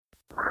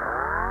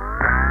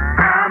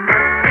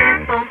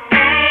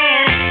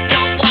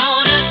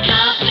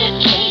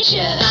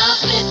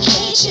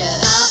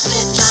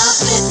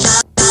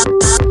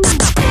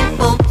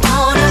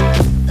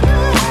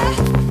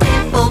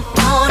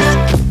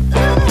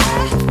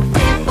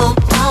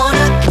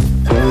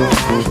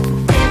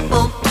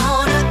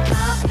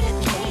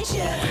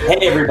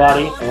Hey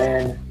everybody,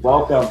 and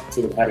welcome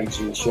to the Patty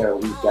G Show.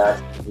 We've got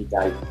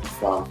Dighton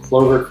from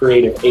Clover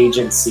Creative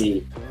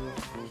Agency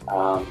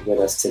with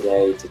us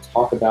today to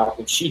talk about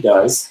what she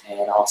does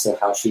and also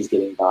how she's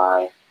getting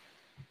by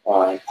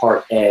in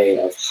part A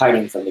of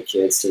hiding from the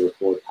kids to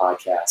record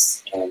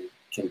podcasts and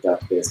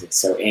conduct business.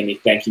 So Amy,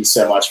 thank you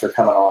so much for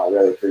coming on. I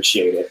really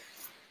appreciate it.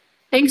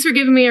 Thanks for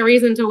giving me a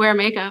reason to wear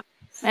makeup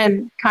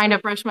and kind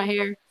of brush my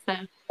hair. So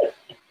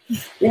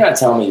you're not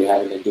telling me you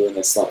haven't been doing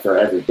this stuff for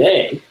every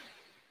day.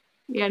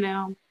 Yeah,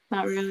 no,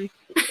 not really.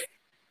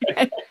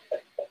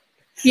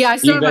 Yeah, I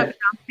still have my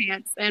pajama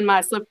pants and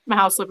my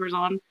house slippers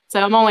on,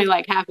 so I'm only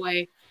like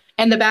halfway.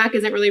 And the back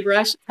isn't really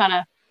brushed; kind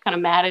of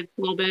matted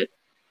a little bit,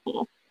 a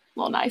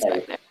little nice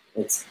back there.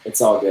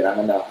 It's all good.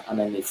 I'm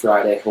in the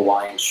Friday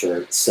Hawaiian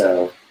shirt,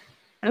 so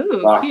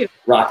cute.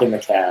 Rocking the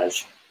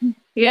cash.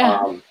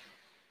 Yeah.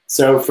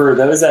 So for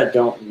those that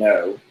don't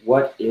know,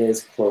 what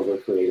is Clover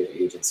Creative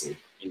Agency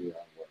in your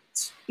own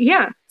words?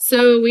 Yeah,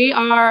 so we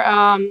are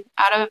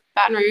out of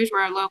Baton Rouge.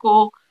 We're a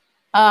local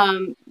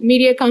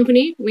media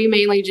company. We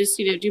mainly just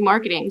do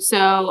marketing.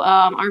 So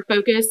our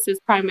focus is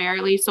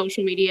primarily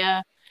social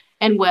media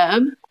and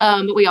web,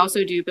 but we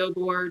also do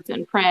billboards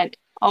and print,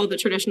 all the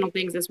traditional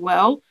things as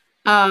well.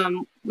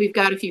 We've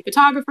got a few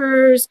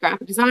photographers,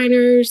 graphic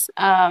designers.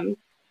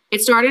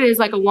 It started as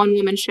like a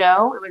one-woman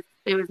show.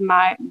 It was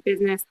my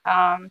business.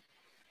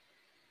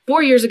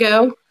 4 years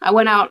ago, I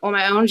went out on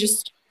my own,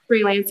 just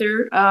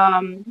freelancer,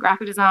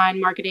 graphic design,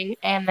 marketing.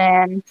 And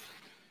then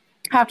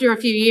after a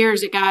few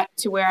years, it got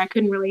to where I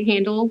couldn't really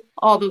handle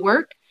all the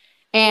work.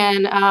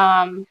 And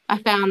I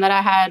found that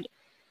I had,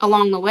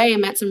 along the way,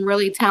 met some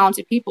really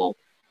talented people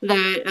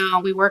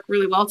that we work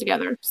really well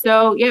together.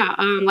 So yeah,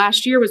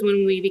 last year was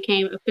when we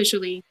became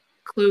officially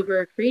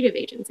Clover Creative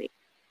Agency.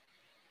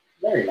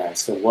 Very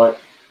nice. So what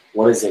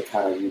is it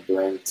kind of you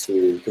bring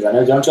to, because I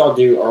know, don't y'all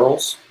do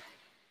Earls?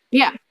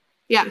 Yeah.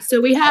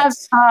 So we have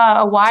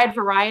a wide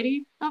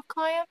variety of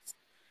clients,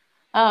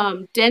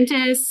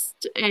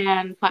 dentists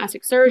and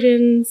plastic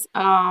surgeons,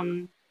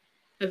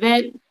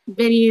 event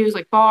venues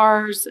like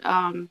bars,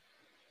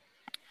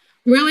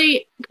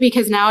 really,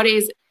 because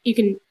nowadays you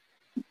can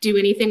do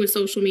anything with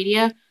social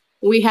media.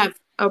 We have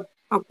a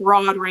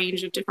broad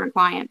range of different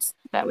clients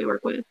that we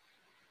work with.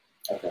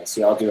 Okay,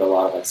 so y'all do a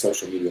lot of like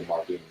social media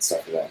marketing and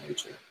stuff of that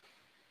nature.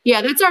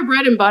 Yeah, that's our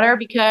bread and butter,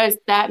 because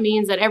that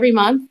means that every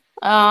month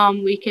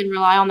we can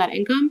rely on that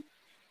income.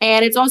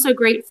 And it's also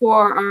great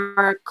for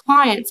our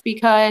clients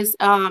because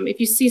if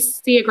you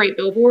see a great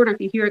billboard or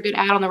if you hear a good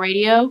ad on the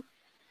radio,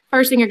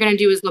 first thing you're going to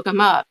do is look them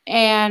up.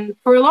 And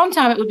for a long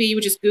time, it would be you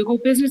would just Google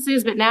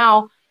businesses. But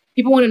now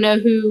people want to know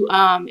who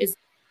is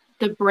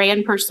the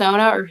brand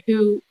persona, or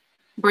who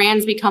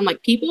brands become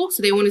like people.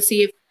 So they want to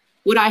see if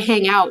would I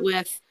hang out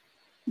with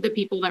the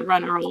people that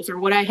run Earls, or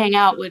would I hang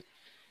out with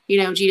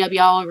GW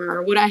Oliver,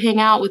 or would I hang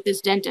out with this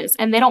dentist?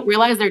 And they don't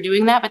realize they're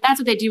doing that, but that's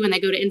what they do when they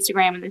go to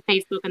Instagram and then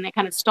Facebook, and they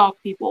kind of stalk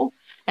people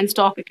and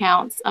stalk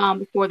accounts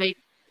before they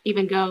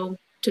even go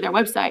to their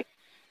website.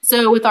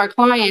 So with our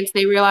clients,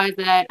 they realize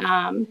that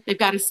they've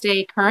got to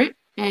stay current,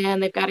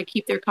 and they've got to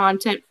keep their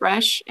content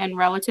fresh and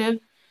relative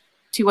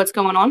to what's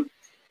going on.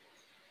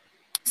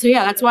 So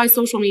yeah, that's why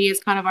social media is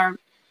kind of our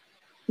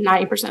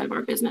 90% of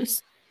our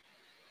business.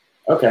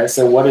 Okay,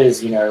 so what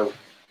is,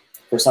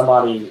 for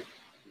somebody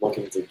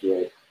looking to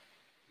get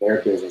their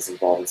business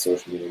involved in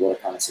social media,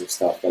 what kind of some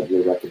stuff that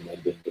you're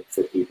recommending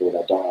for people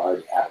that don't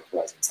already have a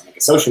presence? I mean,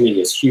 social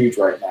media is huge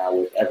right now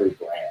with every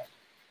brand.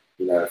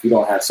 If you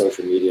don't have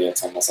social media,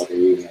 it's almost like a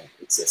reason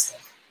existing.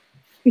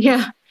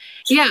 Yeah,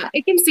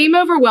 it can seem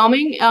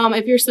overwhelming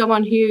if you're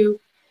someone who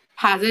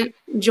hasn't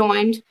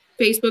joined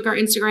Facebook or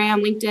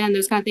Instagram, LinkedIn,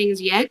 those kind of things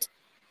yet.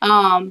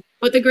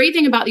 But the great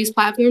thing about these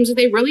platforms is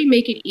they really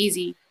make it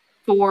easy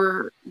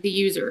for the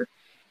user.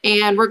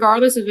 And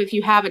regardless of if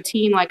you have a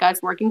team like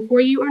us working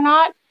for you or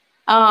not,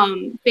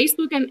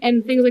 Facebook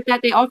and things like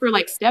that, they offer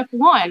like step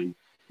 1,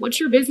 what's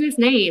your business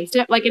name?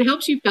 It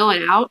helps you fill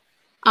it out.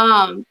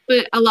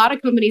 But a lot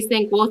of companies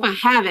think, well, if I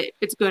have it,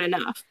 it's good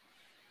enough.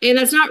 And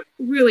that's not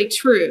really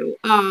true.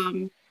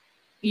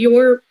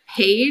 Your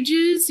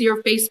pages,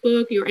 your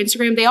Facebook, your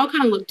Instagram, they all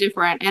kind of look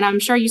different. And I'm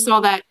sure you saw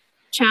that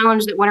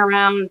challenge that went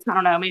around, I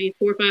don't know, maybe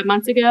 4 or 5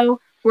 months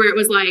ago, where it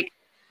was like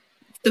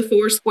the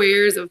 4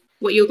 squares of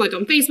what you look like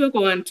on Facebook,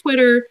 on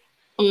Twitter,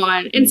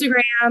 on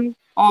Instagram,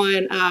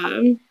 on,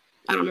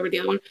 I don't remember the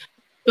other one.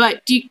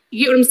 But do you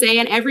get what I'm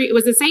saying? It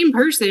was the same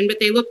person, but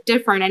they look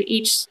different on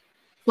each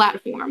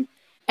platform.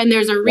 And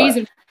there's a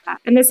reason for that.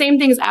 And the same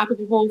thing is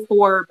applicable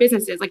for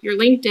businesses. Like your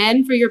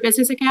LinkedIn for your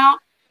business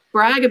account,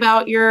 brag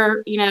about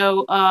your,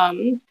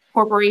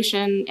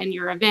 corporation and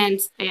your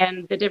events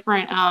and the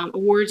different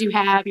awards you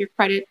have, your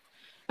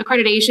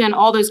accreditation,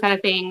 all those kind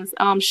of things.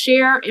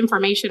 Share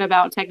information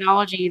about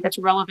technology that's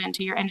relevant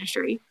to your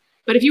industry.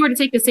 But if you were to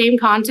take the same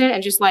content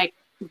and just like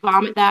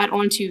vomit that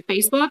onto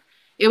Facebook,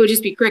 it would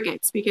just be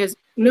crickets, because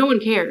no one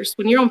cares.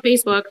 When you're on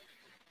Facebook,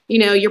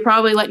 you're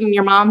probably letting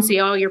your mom see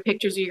all your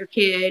pictures of your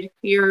kid.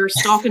 You're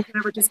stalking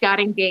whoever just got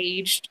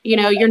engaged.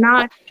 You're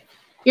not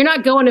You're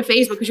not going to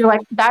Facebook because you're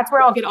like, that's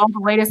where I'll get all the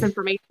latest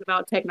information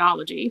about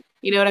technology.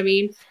 You know what I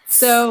mean?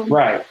 So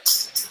Right.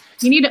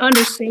 you need to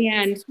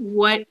understand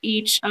what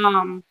each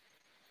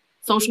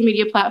social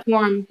media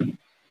platform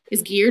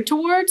is geared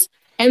towards.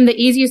 And the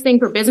easiest thing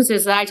for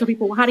businesses is I tell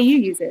people, well, how do you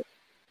use it?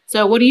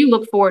 So what do you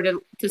look forward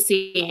to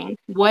seeing?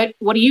 What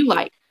do you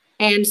like?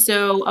 And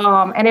so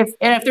and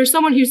if there's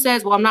someone who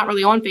says, well, I'm not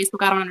really on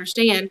Facebook, I don't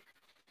understand,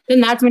 then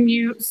that's when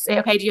you say,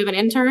 okay, do you have an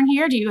intern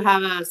here? Do you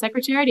have a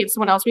secretary? Do you have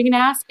someone else we can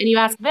ask? And you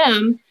ask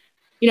them,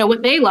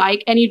 what they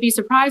like, and you'd be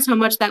surprised how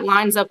much that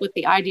lines up with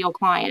the ideal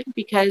client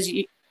because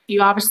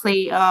you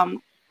obviously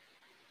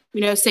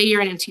say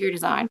you're in interior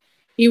design.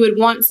 You would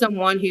want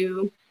someone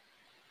who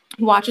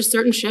watches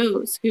certain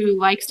shows, who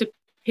likes to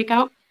pick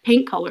out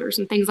paint colors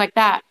and things like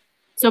that.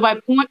 So by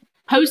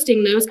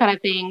posting those kind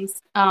of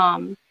things,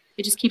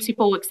 it just keeps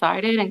people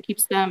excited and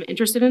keeps them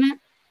interested in it.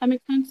 That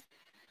makes sense?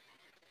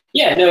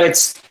 Yeah, no,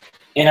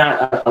 and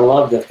I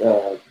love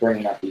that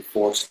bringing up the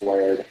four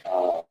squared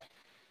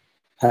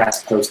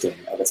past posting.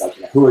 It's like,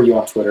 who are you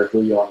on Twitter? Who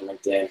are you on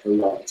LinkedIn? Who are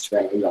you on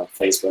Instagram? Who are you on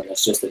Facebook? And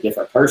it's just a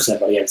different person,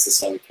 but yet it's the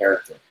same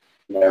character,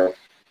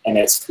 And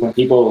it's when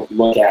people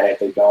look at it,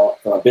 they don't,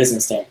 from a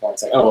business standpoint,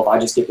 it's like, oh, if I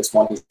just get this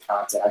one piece of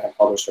content, I can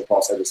publish it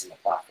across every single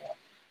platform.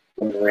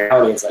 When the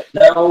reality is like,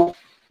 no,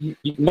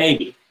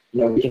 maybe.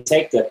 We can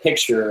take the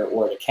picture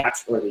or the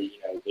capture or the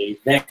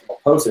event and we'll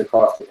post it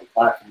across different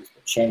platforms,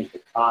 but change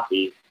the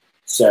copy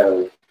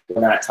so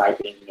we're not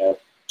typing,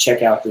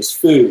 check out this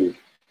food.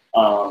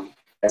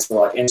 As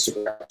for like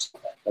Instagram or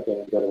something. But then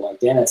when we go to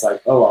LinkedIn, it's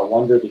like, oh, I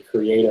wonder the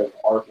creative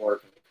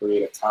artwork and the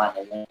creative time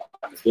and then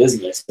on the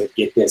business to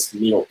get this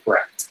meal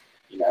prepped.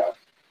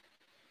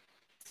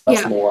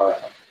 Much more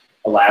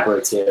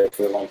elaborative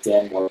for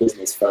LinkedIn, more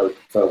business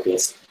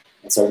focused.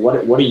 And so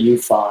what do you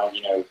find,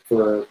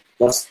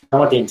 let's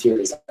go with the interior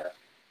designer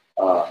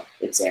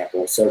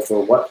example. So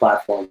for what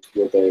platforms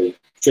should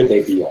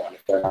they be on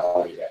if they're not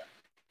already there?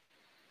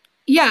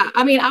 Yeah,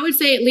 I mean, I would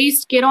say at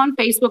least get on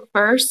Facebook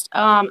first.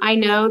 I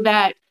know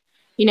that,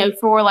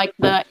 for like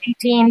the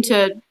 18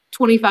 to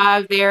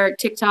 25, they're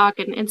TikTok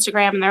and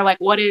Instagram, and they're like,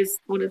 what is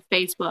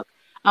Facebook?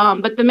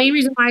 But the main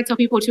reason why I tell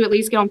people to at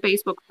least get on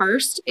Facebook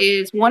first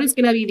is one, it's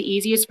going to be the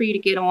easiest for you to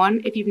get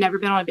on if you've never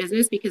been on a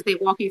business because they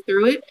walk you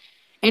through it.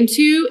 And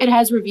two, it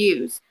has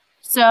reviews.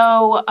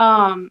 So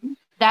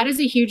that is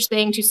a huge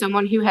thing to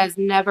someone who has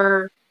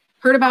never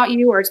heard about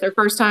you or it's their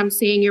first time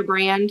seeing your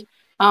brand.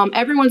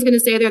 Everyone's going to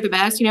say they're the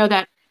best.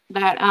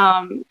 That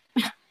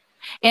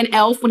and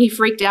Elf when he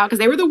freaked out because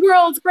they were the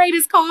world's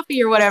greatest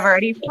coffee or whatever,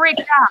 and he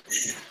freaked out.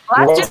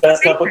 Well, world's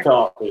best cup of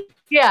coffee.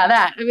 Yeah,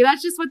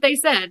 that's just what they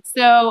said.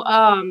 So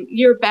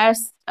your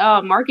best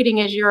marketing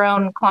is your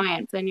own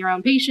clients and your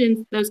own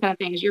patients, those kind of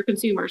things, your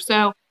consumers.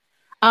 So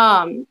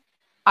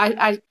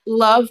I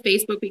love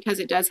Facebook because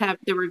it does have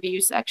the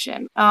review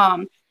section.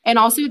 And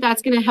also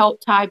that's going to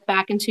help tie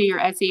back into your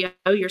SEO,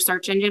 your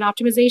search engine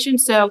optimization.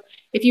 So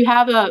if you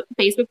have a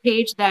Facebook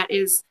page that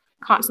is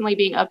constantly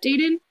being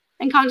updated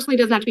and constantly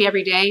doesn't have to be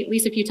every day, at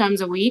least a few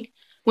times a week,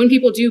 when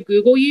people do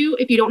Google you,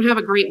 if you don't have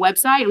a great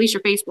website, at least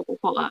your Facebook will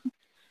pull up.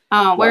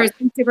 Whereas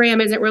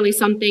Instagram isn't really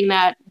something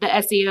that the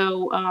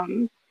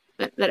SEO,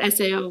 that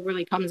SEO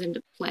really comes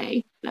into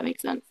play. If that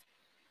makes sense.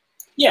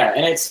 Yeah.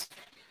 And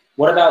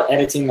what about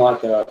editing like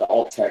the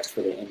alt text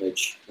for the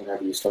image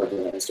whenever you start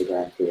doing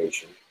Instagram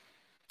creation?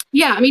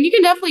 Yeah, I mean, you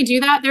can definitely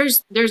do that.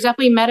 There's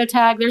definitely meta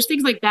tag. There's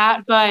things like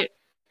that, but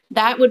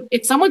that would,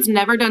 if someone's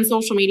never done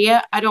social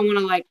media, I don't want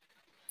to like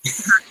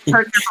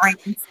hurt their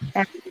brains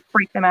and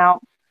freak them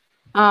out.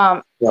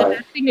 The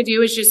best thing to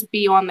do is just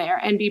be on there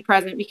and be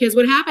present because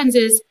what happens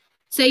is,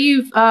 say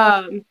you've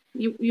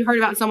you heard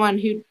about someone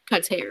who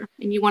cuts hair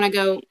and you want to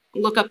go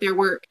look up their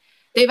work.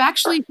 They've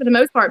actually, for the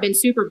most part, been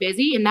super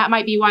busy, and that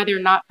might be why they're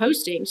not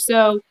posting.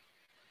 So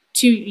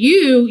to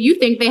you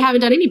think they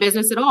haven't done any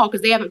business at all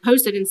because they haven't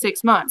posted in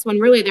 6 months, when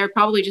really they're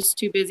probably just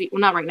too busy.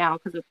 Well, not right now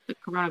because of the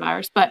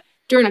coronavirus, but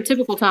during a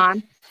typical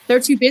time,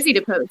 they're too busy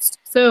to post.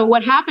 So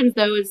what happens,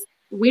 though, is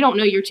we don't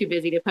know you're too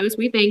busy to post.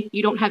 We think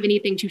you don't have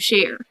anything to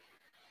share.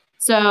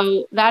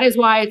 So that is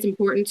why it's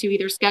important to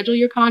either schedule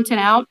your content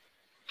out,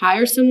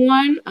 hire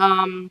someone,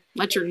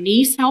 let your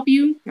niece help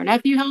you, your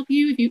nephew help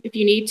you if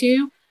you need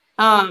to,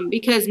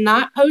 because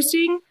not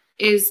posting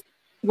is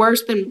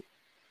worse than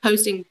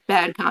posting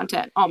bad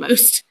content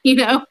almost,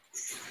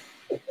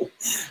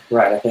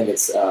 Right. I think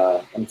it's,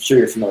 I'm sure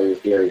you're familiar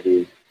with Gary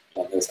Vee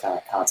and his kind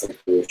of content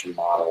creation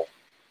model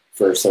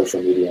for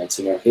social media.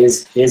 And,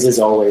 his is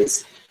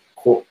always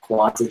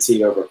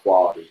quantity over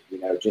quality.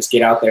 Just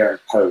get out there and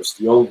post.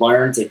 You'll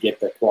learn to get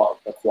the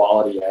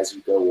quality as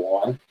you go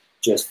on.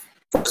 Just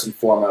first and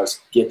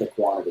foremost, get the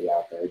quantity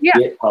out there. Yeah.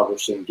 Get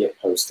publishing, get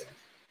posting.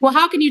 Well,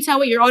 how can you tell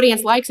what your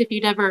audience likes if you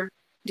never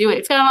do it?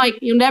 It's kind of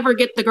like you'll never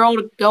get the girl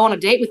to go on a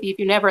date with you if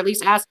you never at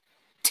least ask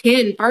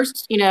 10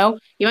 first. You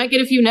might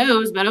get a few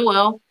no's, but oh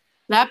well.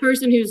 That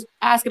person who's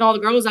asking all the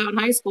girls out in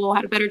high school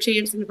had a better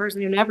chance than the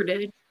person who never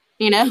did.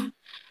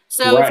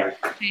 So right.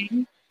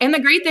 And the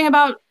great thing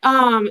about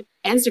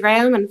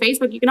Instagram and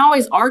Facebook, you can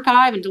always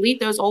archive and delete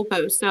those old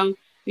posts. So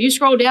if You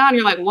scroll down,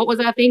 you're like, what was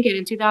I thinking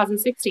in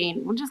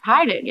 2016? Well, just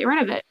hide it, get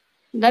rid of it.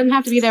 It doesn't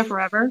have to be there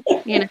forever.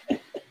 You know,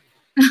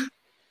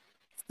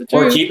 it's the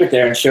Or truth. keep it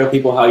there and show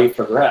people how you've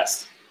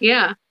progressed.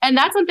 Yeah, and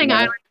that's something You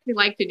I know? actually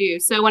like to do.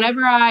 So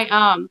whenever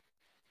I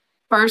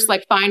first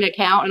like find an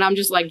account and I'm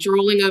just like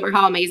drooling over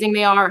how amazing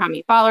they are, or how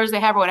many followers they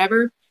have, or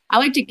whatever, I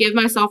like to give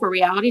myself a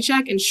reality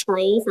check and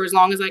scroll for as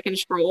long as I can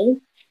scroll,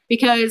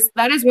 because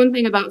that is one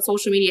thing about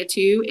social media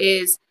too,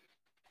 is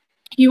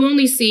you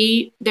only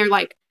see their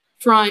like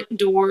front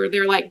door,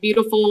 their like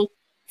beautiful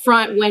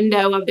front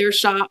window of their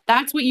shop.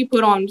 That's what you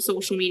put on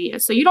social media.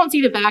 So you don't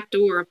see the back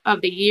door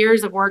of the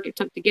years of work it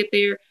took to get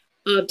there.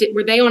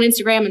 Were they on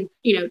Instagram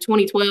in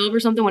 2012 or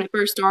something when it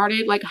first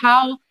started? Like,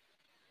 how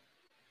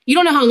you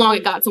don't know how long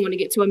it got someone to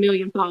get to 1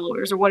 million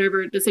followers or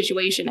whatever the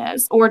situation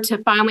is, or to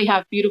finally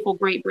have beautiful,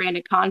 great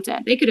branded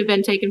content. They could have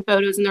been taking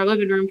photos in their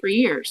living room for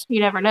years.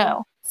 You never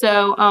know.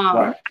 So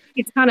Right.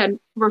 it's kind of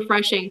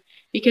refreshing,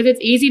 because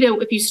it's easy to,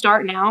 if you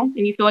start now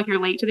and you feel like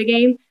you're late to the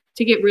game,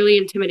 to get really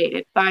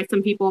intimidated by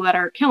some people that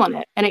are killing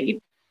it.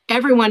 And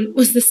everyone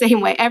was the same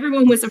way.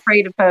 Everyone was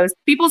afraid to post.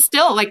 People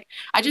still, like,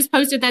 I just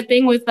posted that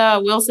thing with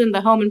Wilson,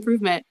 the home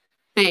improvement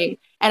thing.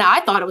 And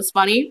I thought it was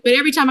funny, but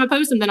every time I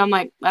post them, then I'm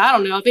like, I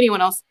don't know if anyone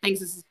else thinks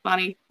this is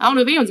funny. I don't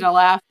know if anyone's gonna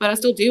laugh, but I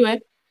still do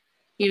it,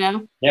 you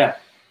know? Yeah.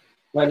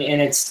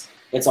 And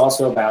it's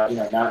also about,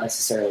 not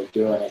necessarily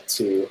doing it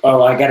to,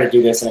 oh, I got to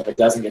do this. And if it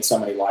doesn't get so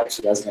many likes,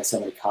 it doesn't get so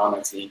many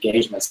comments and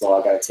engagements, well,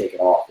 I got to take it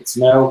off. It's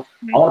no,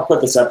 I want to put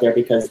this up there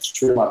because it's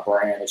true to my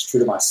brand. It's true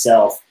to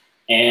myself.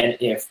 And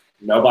if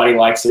nobody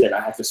likes it and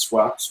I have to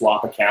swap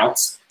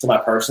accounts to my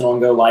personal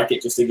and go like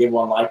it just to give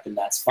one like, then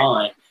that's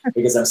fine,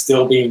 because I'm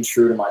still being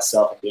true to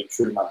myself and being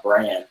true to my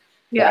brand.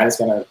 Yeah. That is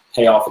going to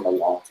pay off in the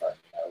long term.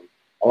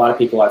 A lot of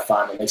people I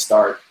find when they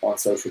start on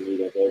social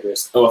media, they're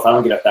just, oh, if I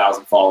don't get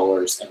 1,000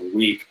 followers in a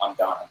week, I'm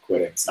done. I'm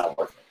quitting. It's not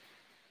worth it.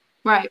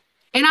 Right.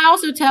 And I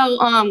also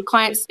tell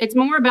clients, it's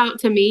more about,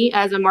 to me,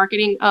 as a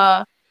marketing,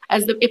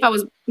 if I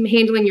was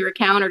handling your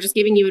account or just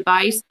giving you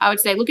advice, I would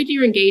say, look at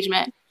your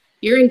engagement.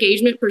 Your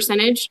engagement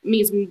percentage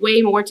means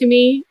way more to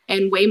me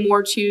and way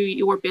more to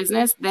your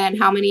business than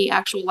how many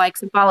actual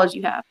likes and follows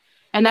you have.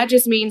 And that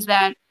just means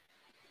that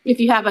if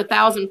you have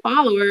 1,000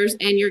 followers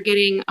and you're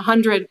getting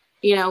 100,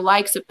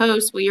 likes a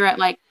post, well, you're at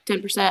like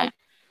 10%.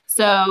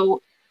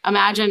 So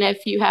imagine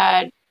if you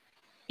had,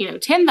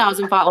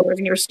 10,000 followers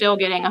and you're still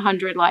getting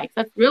 100 likes.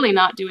 That's really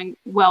not doing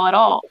well at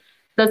all.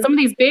 So some of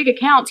these big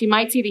accounts, you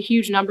might see the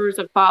huge numbers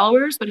of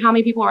followers, but how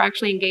many people are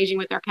actually engaging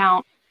with their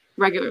account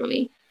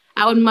regularly?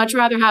 I would much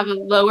rather have a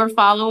lower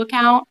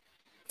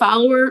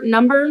follower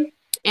number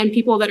and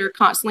people that are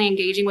constantly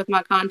engaging with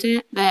my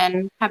content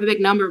than have a big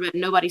number, but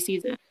nobody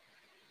sees it.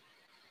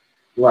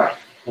 Right.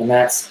 And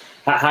that's,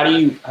 how do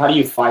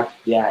you fight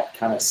that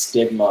kind of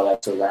stigma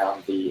that's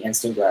around the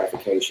instant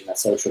gratification that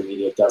social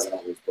media doesn't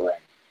always bring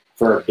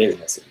for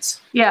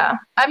businesses? Yeah.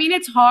 I mean,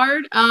 it's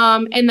hard.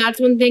 And that's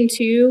one thing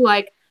too.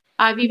 Like,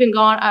 I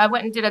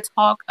went and did a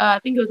talk, I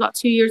think it was about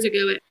 2 years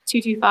ago at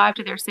 225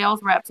 to their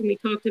sales reps. And we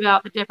talked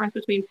about the difference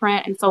between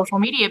print and social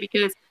media,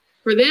 because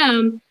for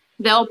them,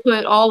 they'll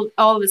put all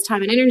of this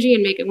time and energy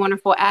and make a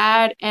wonderful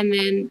ad. And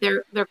then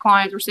their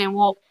clients were saying,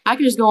 well, I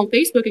can just go on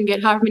Facebook and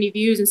get however many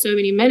views in so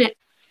many minutes.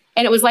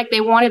 And it was like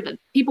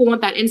people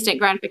want that instant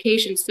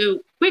gratification so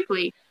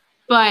quickly.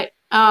 But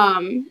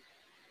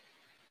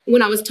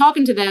when I was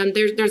talking to them,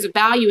 there's a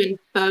value in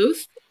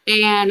both.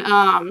 And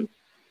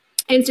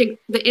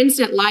the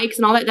instant likes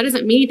and all that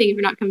doesn't mean anything if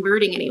you're not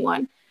converting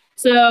anyone.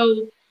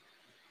 So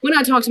when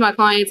I talk to my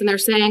clients and they're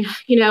saying,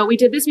 we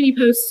did this many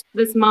posts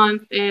this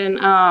month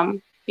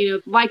and,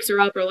 likes are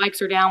up or likes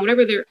are down,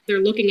 whatever they're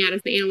looking at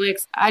as the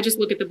analytics, I just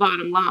look at the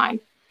bottom line.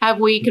 Have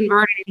we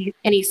converted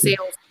any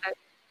sales that,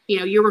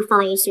 your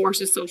referral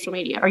source is social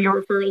media or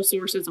your referral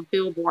source is a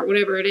billboard,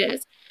 whatever it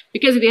is?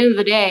 Because at the end of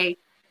the day,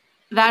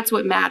 that's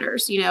what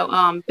matters.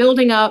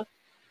 Building up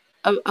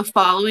a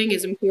following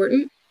is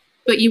important,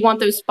 but you want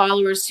those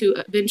followers to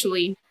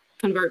eventually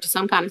convert to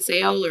some kind of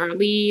sale or a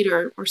lead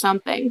or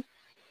something.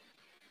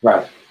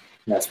 Right.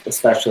 And that's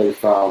especially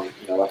from,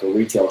 like a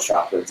retail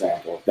shop, for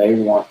example. They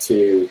want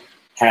to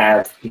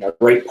have,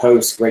 great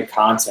posts, great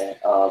content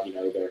of,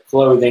 their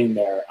clothing,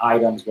 their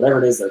items,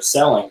 whatever it is they're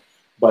selling.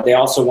 But they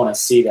also want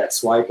to see that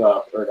swipe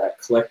up or that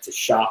click to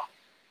shop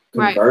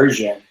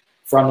conversion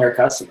from their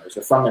customers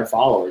or from their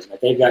followers. And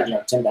if they've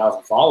got,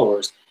 10,000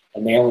 followers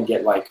and they only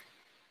get like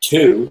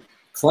 2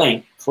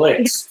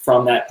 clicks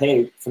from that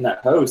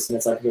post, and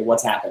it's like, okay,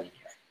 what's happening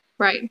here?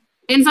 Right.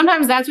 And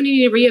sometimes that's when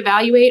you need to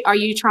reevaluate. Are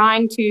you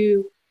trying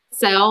to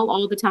sell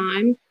all the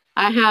time?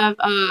 I've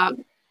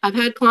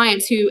had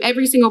clients who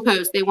every single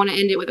post, they want to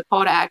end it with a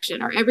call to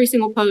action, or every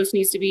single post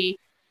needs to be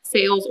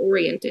sales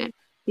oriented.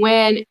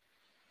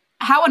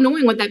 How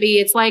annoying would that be?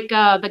 It's like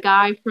the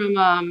guy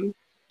from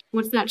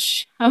what's that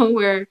show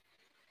where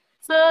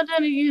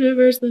the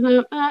universe,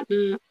 oh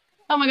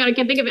my God, I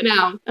can't think of it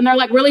now. And they're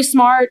like really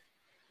smart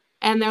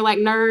and they're like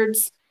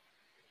nerds.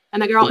 And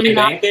the girl The Big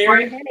Bang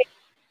Theory?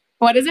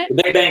 What is it?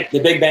 The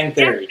Big Bang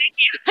Theory.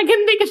 I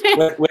couldn't think of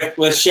it.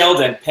 With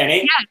Sheldon.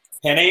 Penny?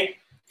 Yes.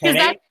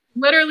 Penny?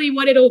 literally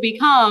what it'll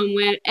become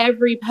when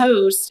every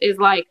post is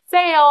like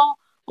sale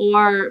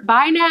or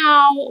buy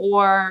now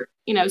or,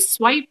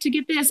 swipe to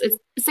get this. It's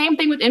the same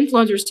thing with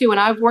influencers too. And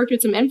I've worked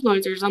with some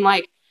influencers. I'm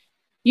like,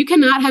 you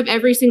cannot have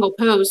every single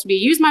post be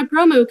use my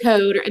promo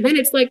code, and then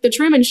it's like the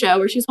Truman Show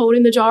where she's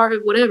holding the jar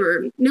of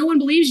whatever. No one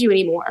believes you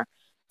anymore.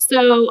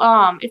 So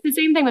it's the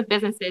same thing with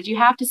businesses. You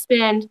have to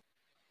spend,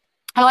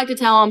 I like to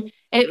tell them,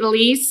 at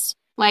least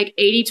like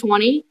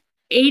 80-20.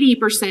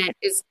 80%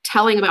 is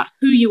telling about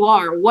who you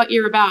are, what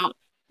you're about,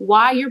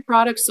 why your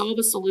products solve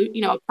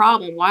a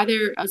problem, why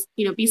they're,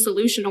 be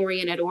solution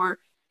oriented or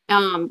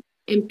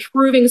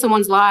improving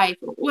someone's life,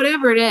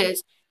 whatever it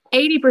is.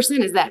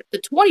 80% is that. The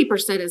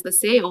 20% is the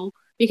sale,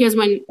 because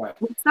when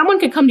someone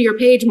could come to your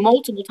page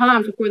multiple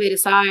times before they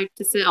decide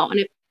to sell,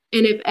 and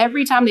if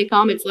every time they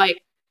come, it's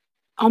like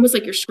almost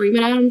like you're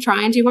screaming at them,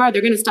 trying too hard,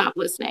 they're going to stop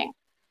listening.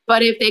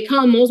 But if they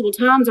come multiple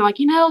times, they're like,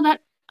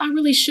 that I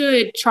really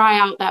should try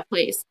out that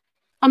place.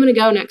 I'm going to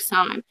go next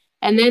time.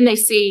 And then they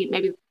see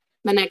maybe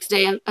the next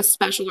day a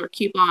special or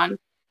coupon,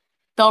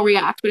 they'll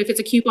react. But if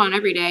it's a coupon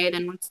every day,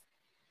 then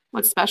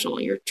what's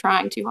special? You're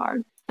trying too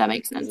hard. That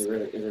makes sense. Is it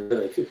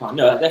really a coupon?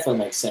 No, that definitely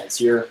makes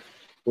sense.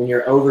 When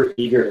you're over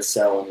eager to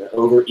sell and you're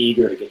over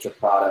eager to get your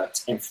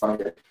product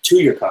to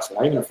your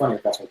customer, not even in front of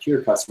your customer, to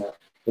your customer,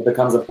 it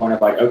becomes a point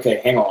of like, okay,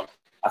 hang on.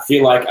 I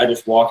feel like I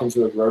just walked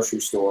into a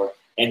grocery store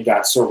and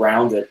got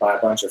surrounded by a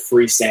bunch of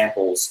free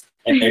samples,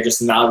 and they're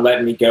just not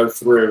letting me go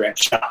through and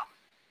shop.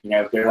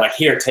 They're like,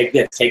 here, take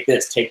this, take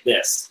this, take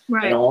this.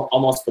 Right. And it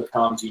almost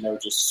becomes,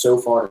 just so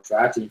far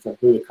detracting from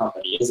who the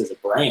company is as a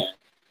brand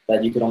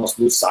that you can almost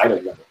lose sight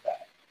of them with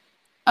that.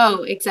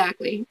 Oh,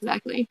 exactly.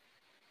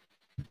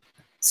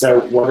 So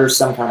what are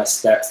some kind of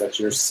steps that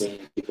you're seeing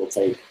people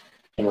take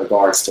in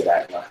regards to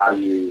that? How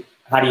do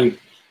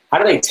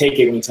they take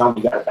it when you tell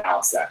them you got to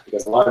balance that?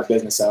 Because a lot of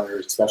business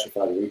owners, especially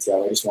for the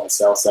retail, they just want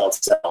to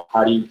sell.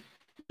 How do you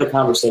the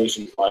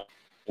conversations like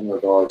in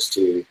regards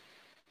to,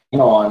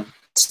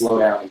 slow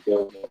down and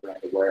build more brand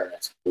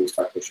awareness before we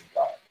start pushing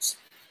products?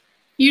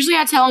 Usually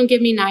I tell them,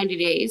 give me 90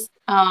 days.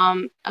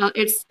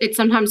 It's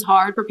sometimes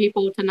hard for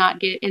people to not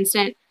get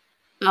instant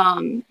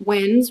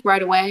wins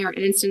right away or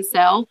an instant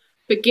sell,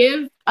 but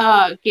give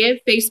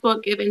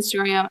Facebook, give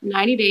Instagram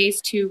 90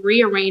 days to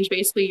rearrange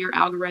basically your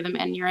algorithm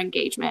and your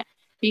engagement.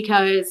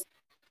 Because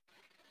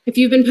if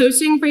you've been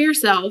posting for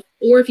yourself,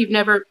 or if you've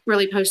never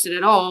really posted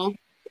at all,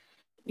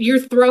 you're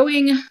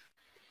throwing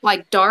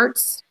like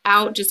darts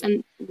out just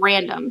in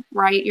random,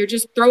 right? You're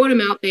just throwing them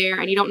out there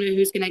and you don't know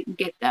who's going to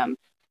get them.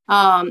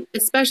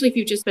 Especially if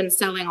you've just been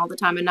selling all the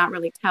time and not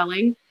really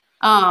telling.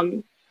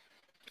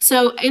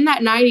 So in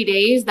that 90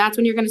 days, that's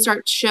when you're going to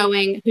start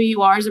showing who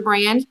you are as a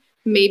brand.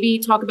 Maybe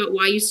talk about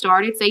why you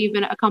started. Say you've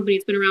been a company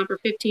that's been around for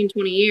 15,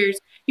 20 years.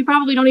 You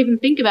probably don't even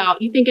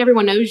you think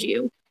everyone knows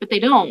you, but they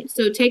don't.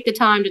 So take the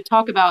time to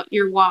talk about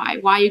your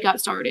why you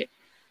got started.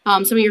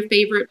 Some of your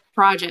favorite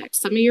projects,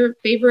 some of your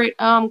favorite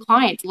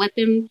clients, let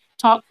them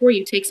talk for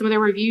you. Take some of their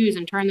reviews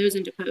and turn those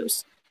into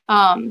posts.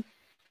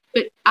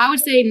 But I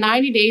would say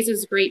 90 days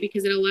is great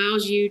because it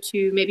allows you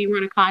to maybe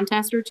run a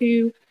contest or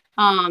two,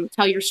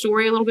 tell your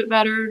story a little bit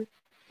better,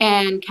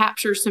 and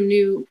capture some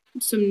new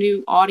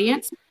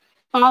audience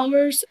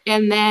followers.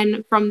 And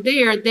then from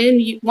there,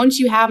 once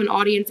you have an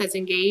audience that's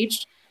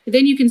engaged,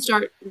 then you can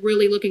start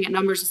really looking at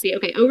numbers to see,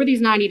 okay, over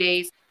these 90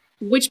 days,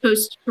 which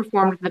posts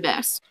performed the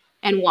best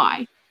and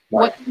why?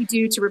 What do we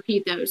do to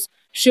repeat those?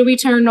 Should we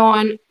turn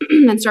on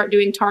and start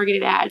doing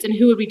targeted ads? And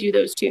who would we do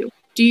those to?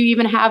 Do you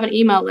even have an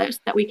email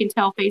list that we can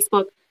tell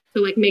Facebook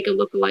to like make a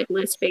lookalike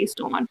list based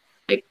on?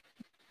 Like,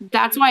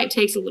 that's why it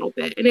takes a little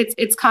bit. And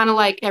it's kind of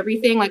like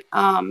everything. Like,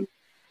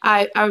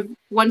 I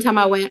one time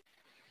I went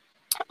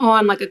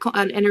on like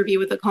an interview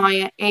with a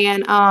client,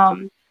 and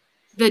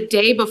the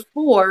day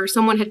before,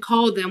 someone had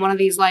called them, one of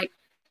these like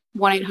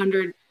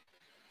 1-800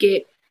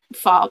 get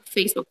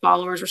Facebook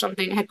followers or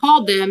something, had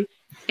called them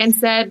and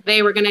said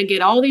they were going to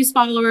get all these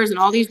followers and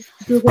all these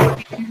Google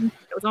reviews.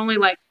 It was only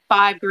like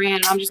 $5,000.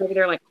 And I'm just over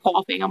there like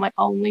coughing. I'm like,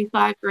 only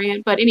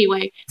 $5,000. But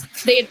anyway,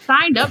 they had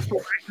signed up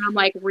for it. And I'm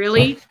like,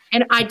 really?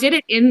 And I did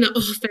it in the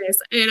office.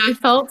 And I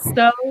felt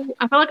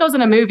like I was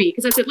in a movie,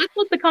 because I said, let's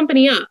look the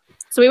company up.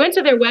 So we went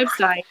to their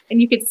website,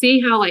 and you could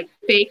see how like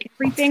fake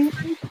everything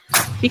was.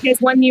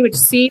 Because when you would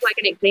see like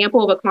an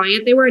example of a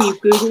client they were, and you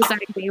Googled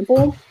that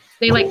example,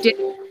 they like did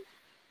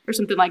or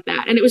something like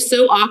that. And it was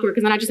so awkward,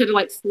 because then I just had to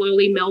like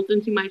slowly melt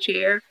into my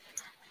chair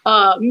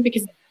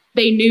because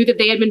they knew that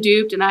they had been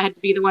duped and I had to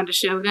be the one to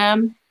show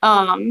them.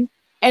 And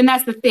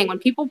that's the thing. When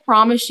people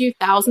promise you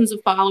thousands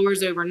of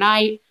followers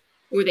overnight,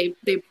 or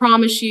they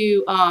promise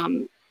you,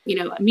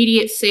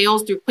 immediate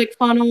sales through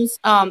ClickFunnels,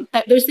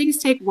 that those things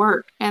take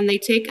work, and they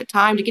take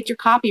time to get your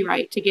copy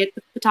right, to get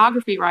the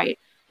photography right,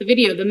 the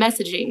video, the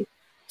messaging.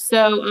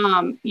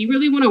 So you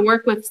really want to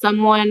work with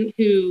someone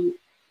who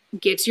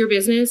gets your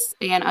business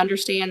and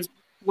understands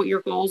what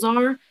your goals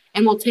are,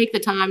 and will take the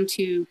time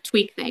to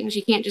tweak things.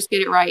 You can't just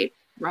get it right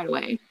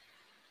away.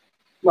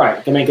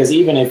 Right. I mean, because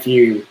even if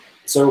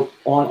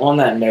on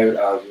that note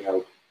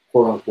of,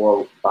 quote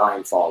unquote,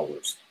 buying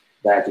followers,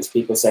 that just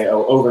people say,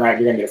 oh, overnight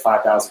you're going to get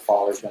 5,000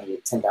 followers, you're going to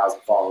get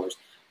 10,000 followers.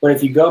 But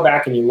if you go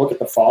back and you look at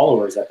the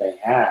followers that they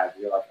have,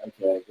 you're like,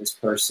 okay, this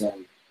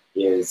person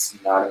is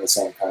not in the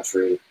same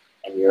country,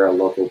 and you're a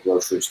local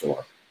grocery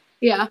store.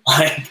 Yeah.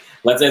 Like,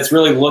 let's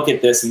really look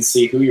at this and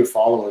see who your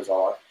followers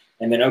are.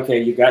 And then,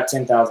 okay, you've got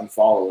 10,000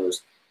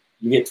 followers,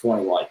 you get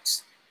 20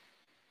 likes.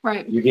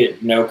 Right. You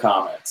get no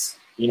comments.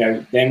 You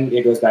know, then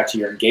it goes back to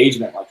your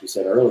engagement, like you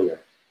said earlier.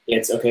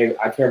 It's, okay,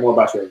 I care more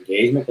about your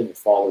engagement than your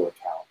follower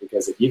count.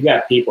 Because if you've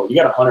got people, you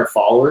got 100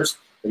 followers,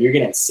 but you're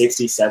getting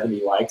 60,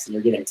 70 likes, and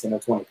you're getting 10 or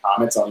 20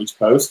 comments on each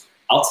post,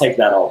 I'll take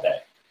that all day.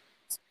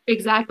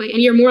 Exactly.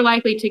 And you're more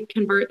likely to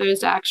convert those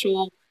to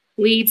actual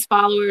leads,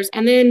 followers.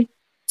 And then,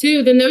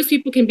 too, then those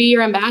people can be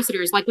your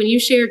ambassadors. Like when you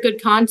share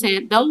good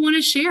content, they'll want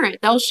to share it.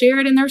 They'll share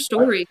it in their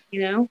story,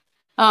 you know,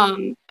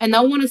 and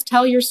they'll want to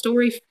tell your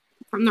story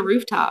from the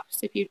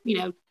rooftops if you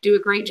do a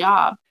great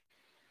job.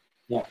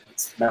 Yeah,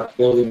 it's about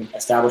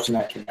establishing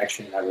that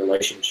connection, that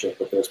relationship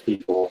with those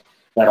people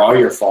that are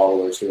your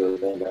followers who are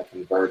then going to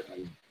convert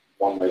in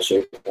one way,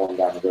 shape, or form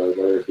down the road,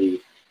 whether it be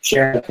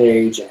sharing a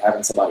page and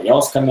having somebody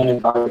else come in and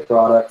buy your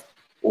product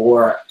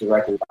or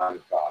directly buy your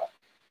product.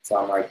 So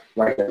I'm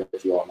right there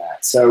with you on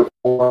that. So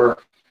I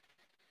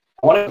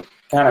want to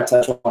kind of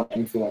touch on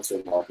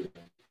influencer marketing.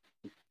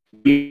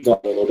 You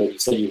talked a little bit. You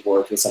said you've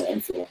worked with some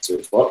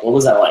influencers. What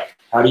was that like?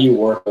 How do you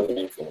work with an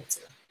influencer?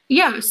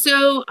 Yeah,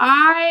 so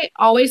I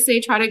always say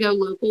try to go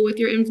local with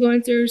your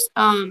influencers.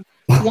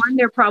 One,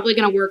 they're probably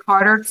going to work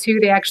harder. Two,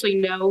 they actually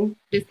know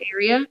this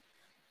area.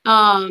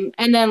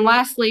 And then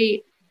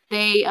lastly,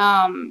 they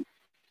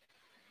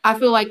I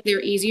feel like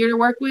they're easier to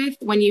work with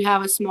when you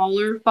have a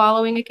smaller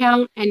following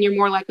account and you're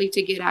more likely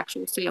to get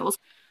actual sales.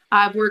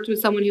 I've worked with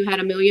someone who had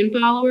 1 million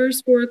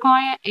followers for a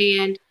client,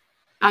 and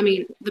I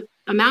mean, the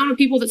amount of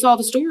people that saw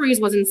the stories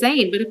was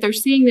insane. But if they're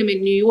seeing them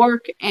in New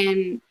York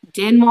and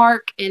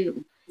Denmark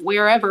and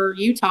wherever,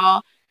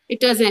 Utah, it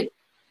doesn't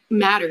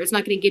matter. It's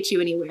not going to get you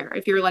anywhere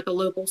if you're like a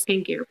local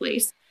skincare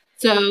place.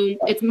 So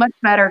it's much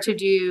better to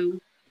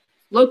do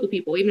local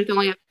people, even if they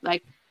only have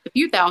like a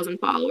few thousand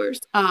followers.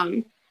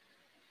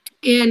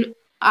 And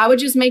I would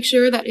just make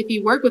sure that if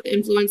you work with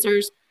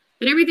influencers,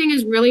 that everything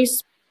is really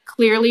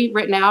clearly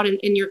written out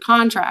in your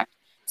contract.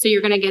 So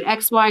you're going to get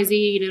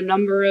XYZ,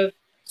 number of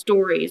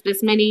stories,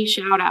 this many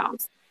shout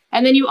outs.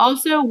 And then you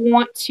also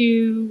want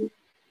to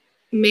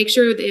make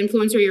sure the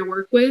influencer you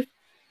work with,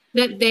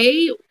 that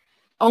they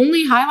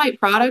only highlight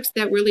products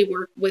that really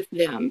work with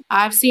them.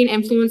 I've seen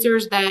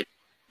influencers that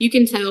you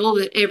can tell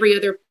that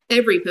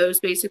every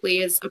post basically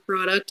is a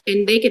product,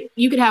 and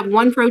you could have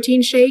one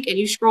protein shake and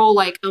you scroll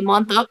like a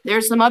month up,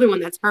 there's some other one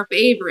that's her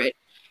favorite.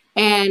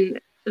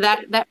 And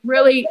that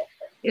really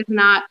is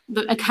not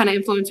the kind of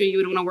influencer you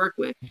would want to work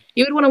with.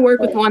 You would want to work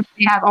with ones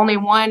that have only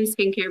one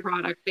skincare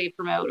product they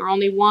promote, or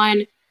only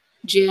one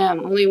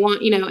gym, only one,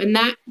 and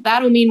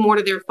that'll mean more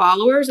to their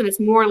followers, and it's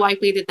more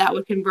likely that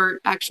would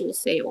convert actual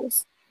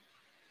sales.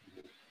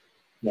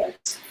 Yeah,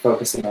 it's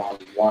focusing on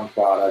one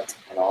product,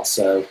 and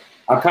also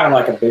I'm kind of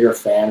like a bigger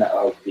fan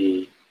of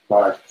the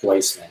product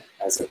placement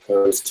as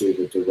opposed to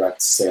the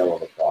direct sale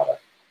of the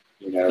product.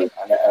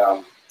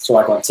 So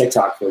like on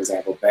TikTok, for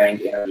example, Bang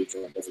Energy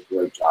Drink does a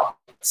great job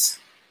of this.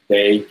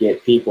 They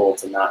get people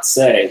to not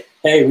say,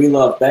 hey, we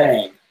love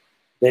Bang.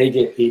 They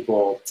get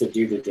people to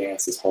do the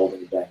dances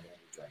holding Bang Energy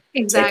Drink.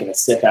 Exactly. Taking a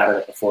sip out of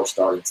it before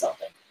starting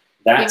something.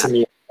 That to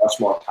me is much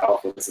more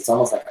powerful because it's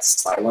almost like a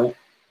silent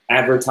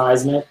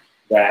advertisement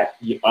that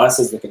us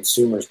as the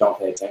consumers don't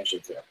pay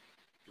attention to.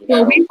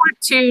 Well, we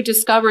want to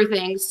discover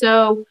things.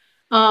 So,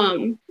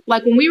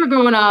 like when we were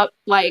growing up,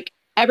 like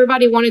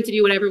everybody wanted to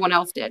do what everyone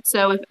else did.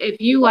 So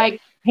if you like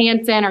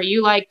Hanson or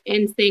you like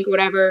NSYNC or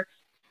whatever,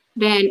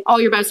 then all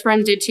your best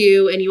friends did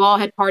too, and you all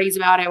had parties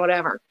about it,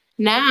 whatever.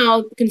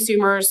 Now,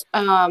 consumers,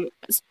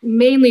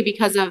 mainly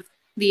because of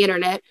the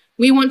internet,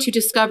 we want to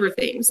discover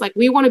things. Like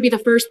we want to be the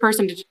first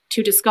person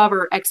to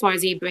discover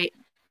XYZ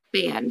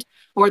band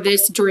or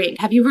this drink.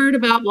 Have you heard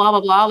about blah,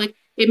 blah, blah? Like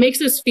it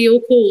makes us feel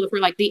cool if we're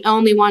like the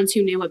only ones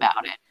who knew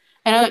about it.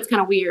 I know that's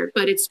kind of weird,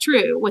 but it's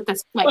true with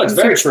this. Like, it's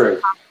very true.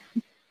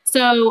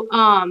 So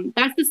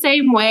that's the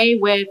same way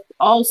with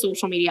all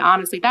social media,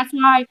 honestly. That's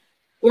why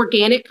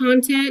organic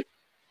content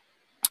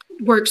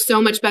works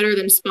so much better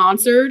than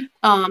sponsored.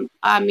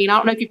 I mean, I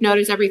don't know if you've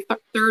noticed every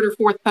third or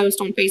fourth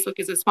post on Facebook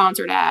is a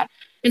sponsored ad.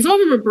 And some of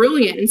them are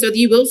brilliant, and so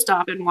you will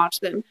stop and watch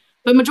them.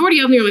 But majority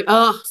of them, you're like,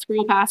 oh,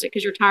 scroll past it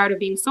because you're tired of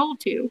being sold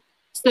to.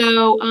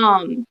 So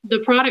the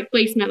product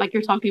placement, like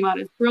you're talking about,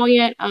 is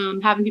brilliant.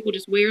 Having people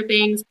just wear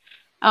things.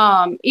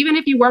 Even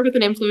if you work with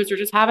an influencer,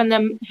 just having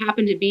them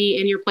happen to be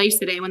in your place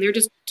today when they're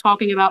just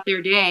talking about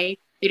their day,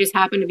 they just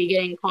happen to be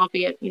getting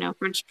coffee at,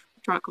 French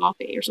Truck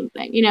Coffee or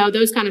something.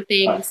 Those kind of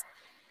things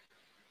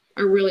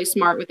are really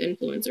smart with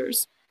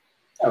influencers.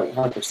 Oh,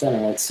 100%.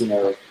 And it's,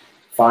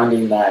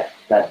 finding that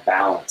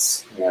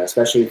balance,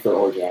 especially for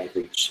organic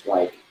reach.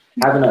 Like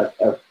having a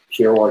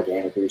pure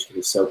organic reach can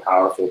be so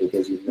powerful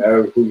because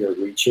who you're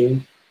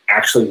reaching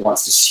actually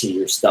wants to see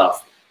your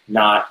stuff,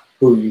 not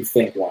who you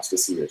think wants to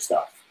see your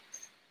stuff.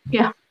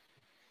 Yeah.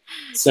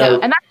 So,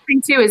 and that's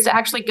thing too is to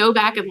actually go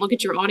back and look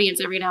at your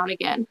audience every now and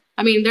again.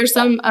 I mean, there's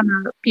some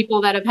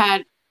people that have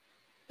had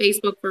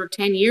Facebook for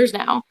 10 years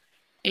now,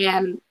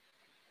 and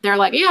they're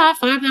like, yeah, I have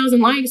 5,000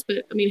 likes,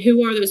 but I mean,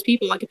 who are those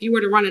people? Like, if you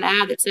were to run an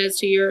ad that says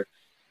to your,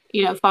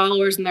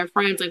 followers and their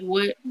friends, like,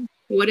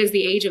 what is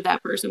the age of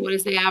that person? What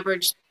is the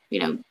average,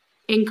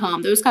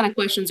 income? Those kind of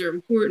questions are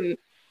important.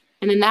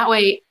 And then that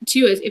way,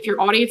 too, is if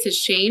your audience has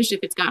changed, if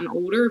it's gotten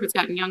older, if it's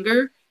gotten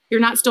younger, you're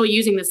not still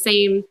using the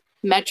same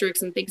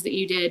metrics and things that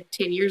you did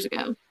 10 years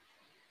ago.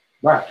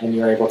 Right. And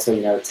you're able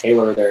to,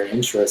 tailor their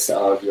interests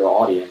of your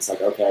audience.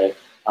 Like, okay,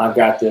 I've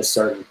got this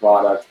certain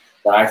product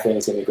that I think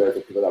is going to be great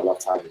for people that love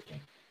Tiger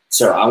King.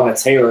 So I want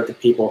to tailor it to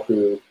people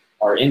who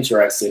are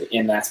interested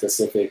in that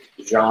specific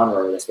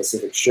genre or a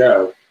specific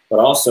show, but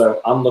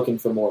also I'm looking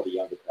for more of the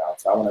younger crowd.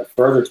 So I want to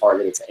further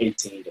target it to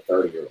 18 to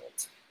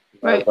 30-year-olds.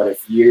 Right. But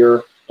if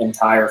your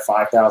entire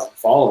 5,000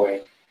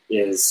 following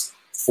is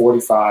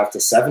 45 to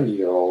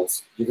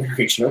 70-year-olds, you're going to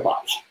reach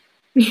nobody.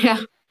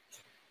 Yeah.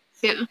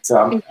 Yeah.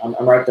 So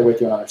I'm right there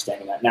with you on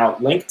understanding that. Now,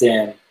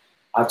 LinkedIn,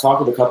 I've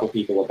talked with a couple of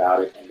people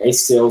about it, and they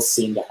still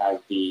seem to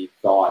have the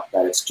thought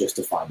that it's just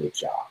to find a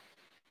job.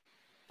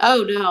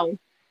 Oh, no.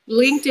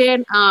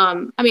 LinkedIn,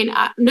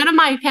 none of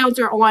my accounts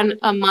are on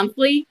a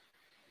monthly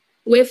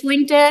with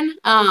LinkedIn,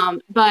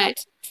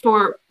 but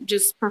for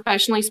just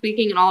professionally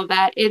speaking and all of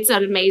that, it's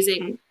an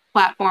amazing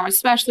platform,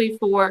 especially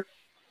for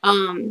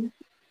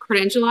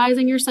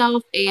credentializing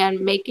yourself and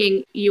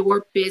making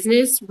your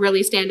business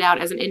really stand out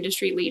as an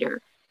industry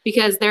leader.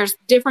 Because there's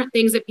different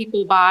things that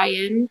people buy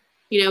in.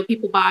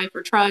 People buy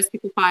for trust,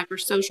 people buy for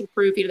social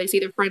proof. They see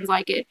their friends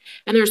like it.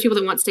 And there's people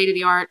that want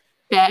state-of-the-art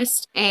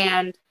best.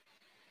 And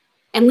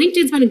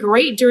LinkedIn's been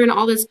great during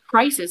all this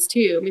crisis,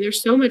 too. I mean,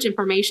 there's so much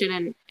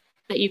information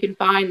that you can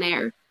find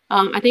there.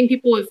 I think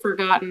people have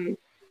forgotten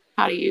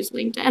how to use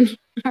LinkedIn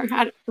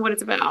or what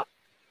it's about.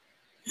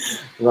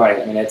 Right.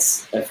 I mean,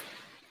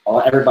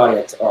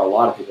 everybody, or a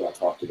lot of people I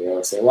talk to, they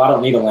always say, well, I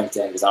don't need a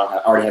LinkedIn because I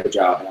already have a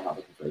job and I'm not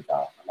looking for a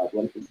job. I'm like,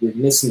 well, you're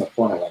missing the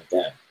point of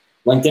LinkedIn.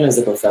 LinkedIn is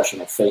the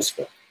professional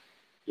Facebook.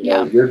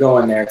 You're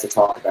going there to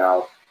talk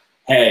about,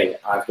 hey,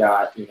 I've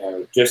got,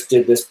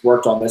 just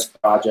worked on this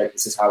project.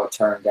 This is how it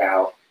turned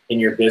out in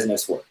your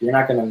business work. You're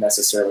not going to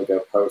necessarily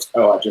go post,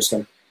 oh, I just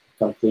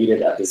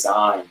completed a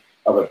design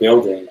of a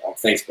building on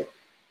Facebook.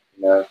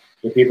 Your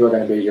people are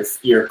going to be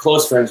your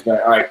close friends.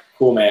 Going, all right,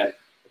 cool, man,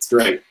 it's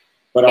great.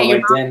 But on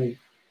LinkedIn,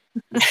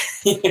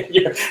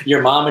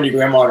 your mom and your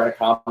grandma are going to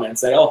comment and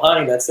say, oh,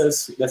 honey, that's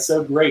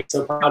so great,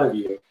 so proud of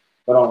you.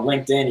 But on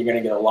LinkedIn, you're going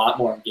to get a lot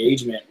more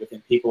engagement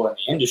within people in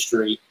the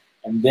industry,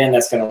 and then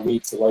that's going to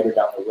lead to later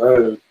down the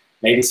road,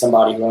 maybe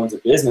somebody who owns a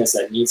business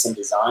that needs some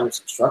design or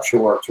some structure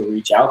work to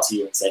reach out to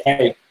you and say,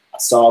 hey, I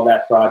saw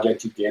that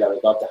project you did. I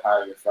would love to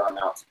hire your firm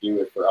out to do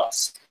it for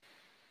us.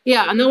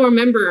 Yeah, and they'll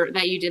remember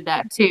that you did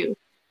that too.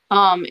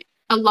 A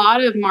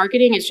lot of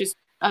marketing is just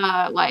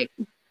like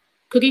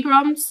cookie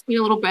crumbs,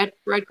 little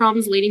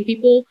breadcrumbs leading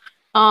people.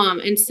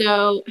 And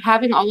so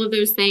having all of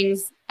those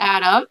things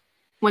add up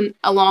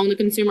along the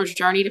consumer's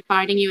journey to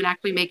finding you and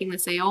actually making the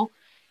sale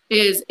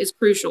is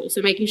crucial.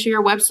 So making sure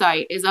your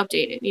website is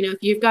updated.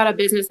 If you've got a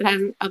business that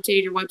hasn't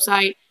updated your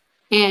website,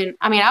 and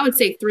I would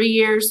say 3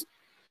 years,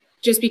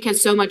 just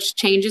because so much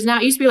changes now.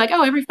 It used to be like,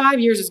 oh, every 5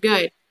 years is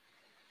good.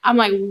 I'm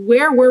like,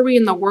 where were we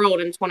in the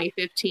world in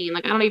 2015?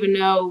 Like, I don't even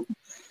know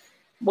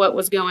what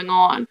was going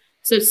on.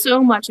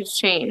 So much has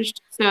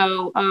changed.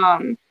 So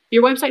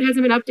your website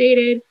hasn't been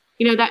updated,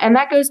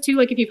 that goes to,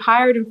 like, if you've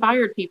hired and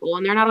fired people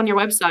and they're not on your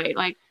website,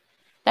 like,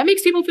 that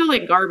makes people feel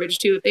like garbage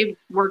too. If they've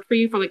worked for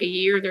you for like a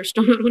year, they're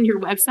still not on your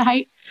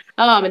website.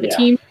 And the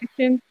team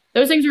section,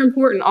 those things are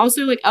important.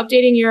 Also, like,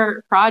 updating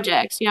your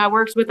projects. I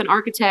worked with an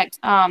architect,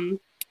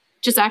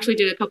 just actually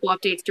did a couple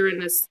updates during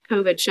this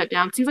COVID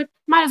shutdown. Because he's like,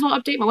 might as well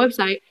update my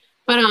website.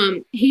 But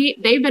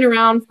they've been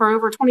around for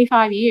over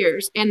 25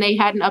 years, and they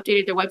hadn't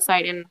updated their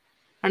website in,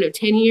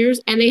 10 years.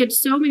 And they had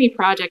so many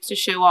projects to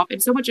show off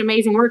and so much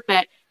amazing work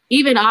that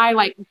even I,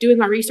 like, doing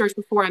my research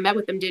before I met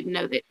with them, didn't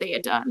know that they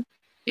had done.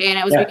 And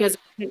it was because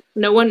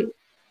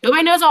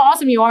nobody knows how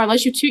awesome you are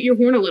unless you toot your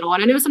horn a little.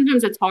 And I know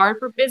sometimes it's hard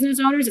for business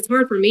owners. It's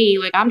hard for me.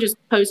 Like, I'm just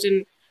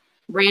posting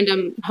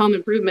random home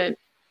improvement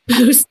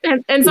posts.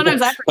 And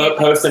sometimes I forget.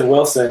 Posting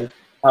Wilson.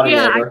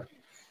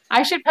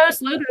 I should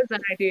post logos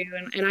that I do.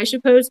 And I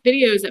should post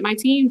videos that my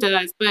team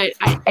does. But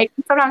I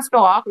sometimes feel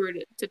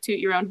awkward to toot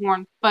your own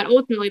horn. But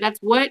ultimately, that's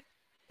what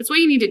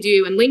you need to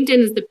do. And LinkedIn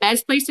is the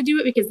best place to do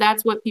it because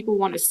that's what people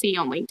want to see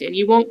on LinkedIn.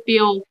 You won't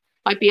feel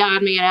like the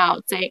odd man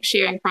out,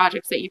 sharing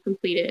projects that you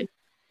completed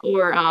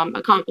or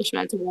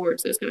accomplishments,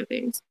 awards, those kind of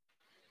things.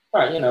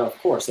 Right. Of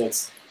course,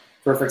 it's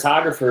for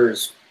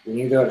photographers. When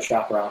you go to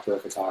shop around for a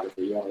photographer,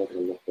 you want to look at a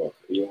lookbook, or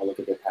you want to look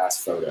at their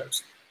past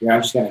photos. You're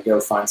not just going to go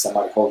find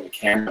somebody holding a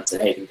camera and say,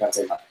 hey, can you come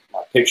take my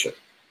picture?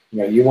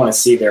 You want to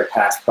see their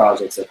past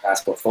projects, their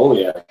past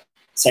portfolio.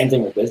 Same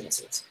thing with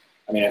businesses.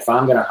 If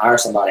I'm going to hire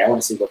somebody, I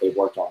want to see what they've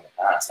worked on in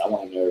the past. I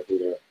want to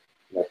know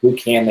who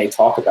can they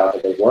talk about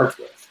that they've worked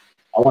with.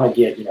 I want to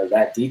get,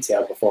 that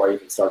detail before I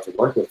even start to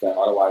work with them.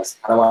 Otherwise,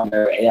 how do I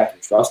know, A, I can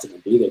trust them,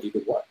 and B, they do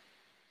good work?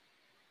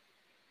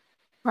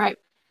 Right.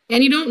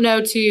 And you don't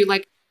know too,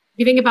 like if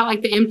you think about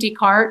like the empty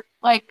cart,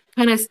 like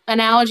kind of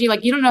analogy,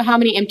 like you don't know how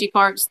many empty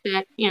carts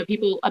that,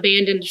 people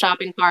abandoned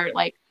shopping cart,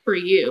 like for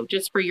you,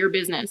 just for your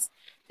business.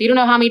 You don't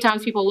know how many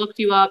times people looked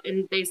you up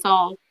and they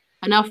saw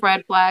enough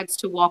red flags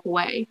to walk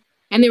away.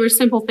 And there were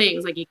simple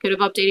things like you could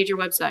have updated your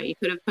website, you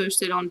could have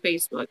posted on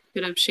Facebook, you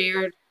could have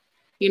shared,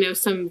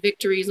 some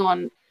victories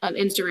on an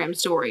Instagram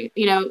story.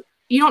 You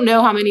don't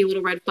know how many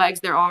little red flags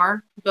there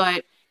are,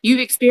 but you've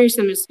experienced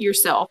them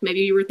yourself. Maybe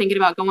you were thinking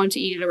about going to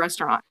eat at a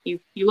restaurant. You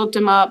looked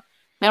them up.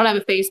 They don't have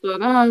a Facebook.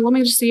 Oh, let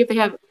me just see if they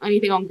have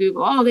anything on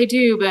Google. Oh, they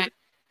do, but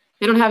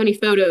they don't have any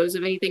photos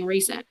of anything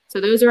recent.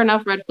 So those are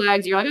enough red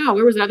flags. You're like, oh,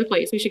 where was the other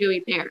place? We should go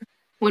eat there.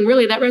 When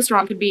really that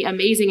restaurant could be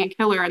amazing and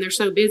killer, and they're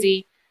so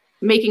busy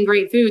making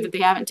great food that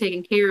they haven't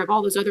taken care of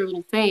all those other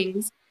little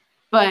things.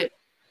 But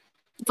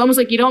it's almost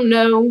like you don't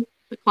know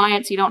the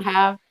clients you don't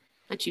have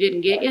that you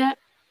didn't get yet.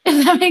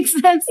 If that makes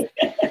sense.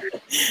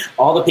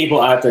 All the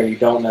people out there, you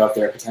don't know if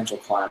they're a potential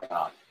client or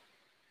not.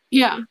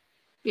 Yeah.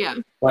 Yeah.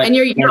 But, and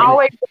you're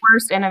always the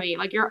worst enemy.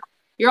 Like you're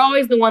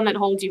always the one that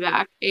holds you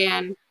back.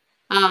 And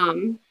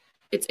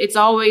it's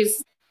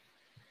always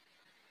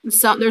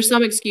there's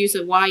some excuse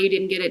of why you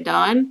didn't get it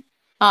done.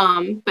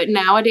 But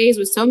nowadays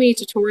with so many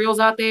tutorials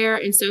out there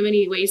and so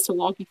many ways to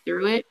walk you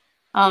through it.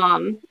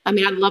 I'd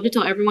love to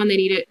tell everyone they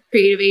need a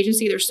creative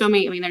agency. There's so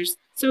many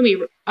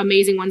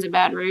amazing ones in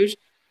Baton Rouge.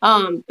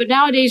 But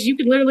nowadays you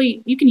can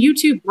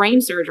YouTube brain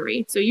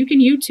surgery. So you can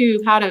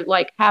YouTube how to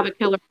like have a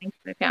killer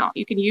LinkedIn account.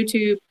 You can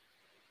YouTube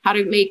how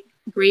to make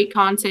great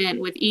content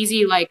with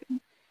easy like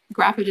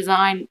graphic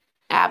design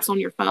apps on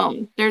your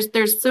phone.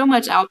 There's so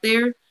much out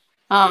there.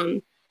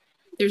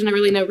 There's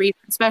really no reason,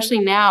 especially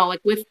now,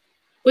 like with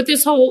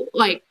this whole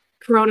like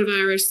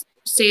coronavirus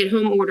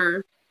stay-at-home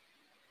order.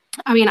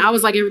 I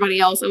was like everybody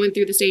else. I went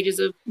through the stages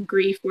of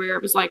grief where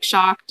it was like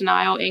shock,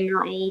 denial,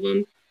 anger, all of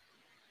them.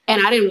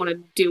 And I didn't want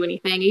to do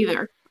anything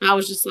either. I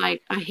was just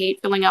like, I hate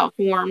filling out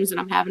forms and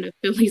I'm having to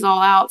fill these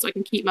all out so I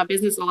can keep my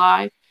business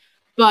alive.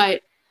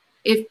 But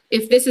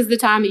if this is the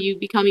time that you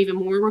become even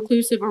more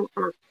reclusive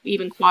or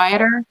even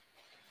quieter,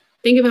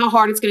 think of how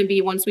hard it's going to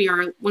be once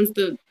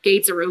the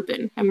gates are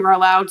open and we're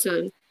allowed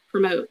to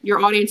promote.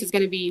 Your audience is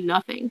going to be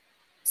nothing.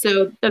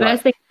 So the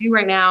best thing to do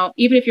right now,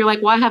 even if you're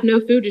like, well, I have no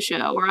food to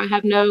show, or I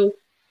have no,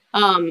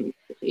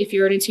 if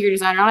you're an interior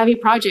designer, I don't have any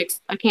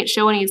projects, I can't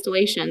show any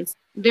installations.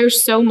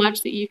 There's so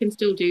much that you can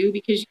still do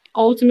because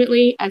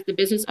ultimately, as the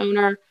business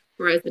owner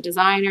or as the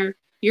designer,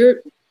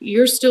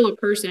 you're still a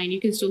person and you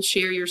can still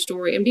share your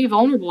story and be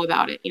vulnerable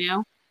about it.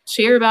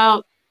 Share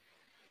about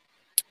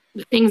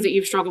the things that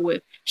you've struggled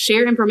with.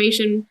 Share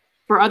information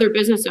for other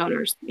business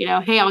owners.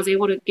 Hey, I was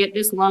able to get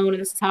this loan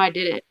and this is how I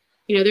did it.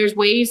 There's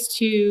ways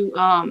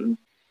to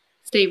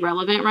stay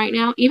relevant right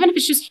now, even if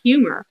it's just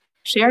humor,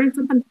 sharing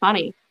something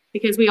funny,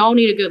 because we all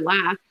need a good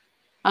laugh.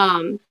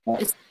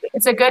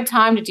 It's a good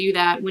time to do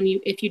that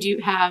if you do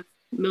have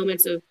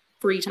moments of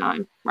free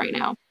time right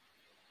now.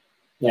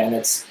 Yeah,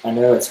 and I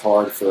know it's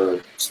hard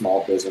for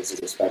small businesses,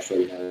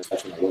 especially in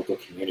the local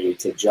community,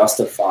 to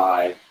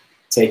justify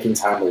taking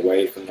time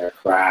away from their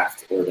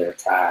craft or their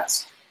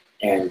task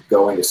and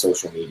going to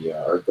social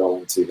media or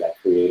going to that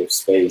creative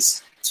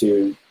space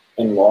to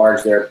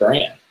enlarge their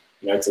brand.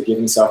 To give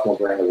themselves more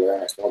brand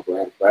awareness, more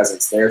brand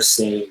presence. They're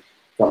seeing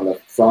from the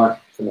front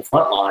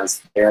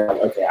lines. They're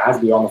like, okay, I have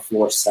to be on the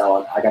floor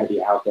selling. I got to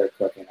be out there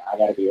cooking. I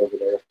got to be over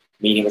there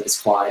meeting with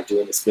this client,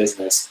 doing this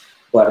business.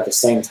 But at the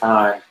same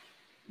time,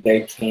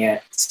 they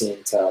can't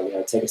seem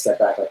to take a step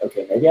back. Like,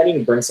 okay, maybe I need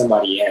to bring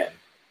somebody in.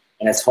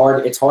 And it's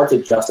hard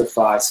to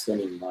justify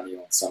spending money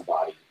on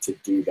somebody to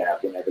do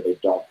that whenever they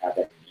don't have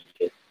that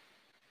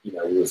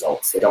immediate,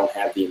 results. They don't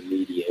have the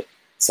immediate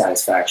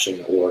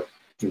satisfaction or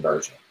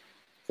conversion.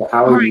 So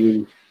how are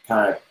you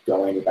kind of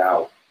going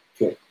about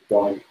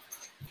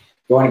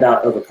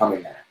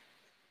overcoming that?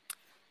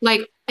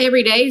 Like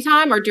everyday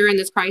time or during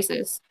this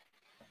crisis?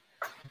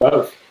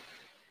 Both.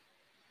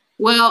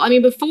 Well,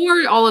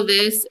 before all of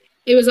this,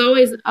 it was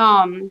always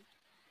an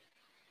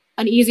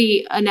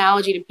easy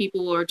analogy to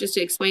people or just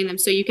to explain them.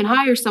 So you can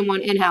hire someone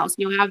in-house.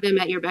 You'll have them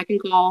at your beck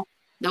and call.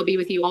 They'll be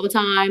with you all the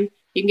time.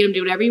 You can get them to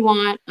do whatever you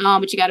want,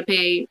 but you got to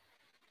pay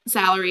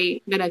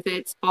salary,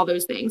 benefits, all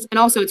those things. And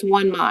also it's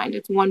one mind.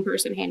 It's one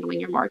person handling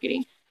your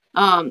marketing.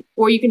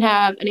 Or you can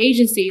have an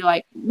agency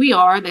like we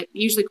are that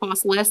usually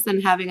costs less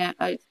than having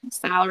a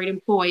salaried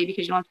employee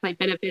because you don't have to pay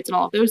benefits and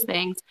all of those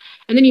things.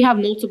 And then you have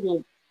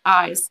multiple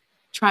eyes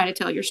trying to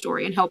tell your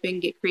story and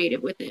helping get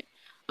creative with it.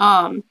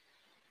 And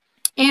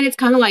it's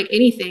kind of like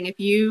anything. If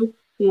you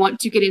want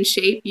to get in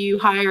shape, you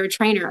hire a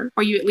trainer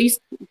or you at least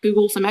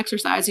Google some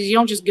exercises. You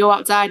don't just go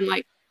outside and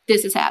like,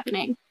 this is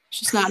happening. It's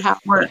just not how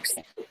it works,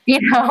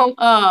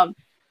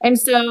 And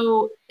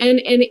so,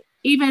 and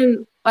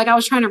even like I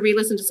was trying to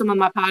re-listen to some of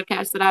my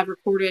podcasts that I've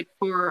recorded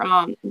for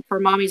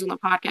mommies on the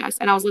podcast.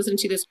 And I was listening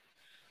to this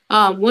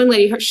one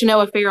lady,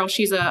 Shanoa Farrell,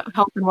 she's a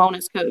health and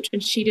wellness coach.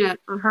 And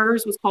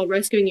hers was called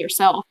Rescuing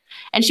Yourself.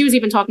 And she was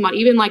even talking about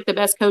even like the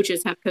best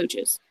coaches have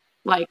coaches.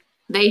 Like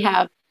they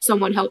have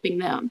someone helping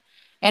them.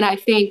 And I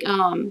think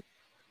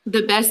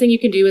the best thing you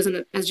can do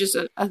as just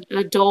an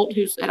adult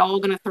who's at all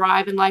going to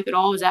thrive in life at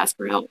all is ask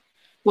for help.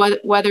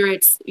 Whether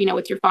it's,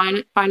 with your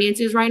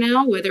finances right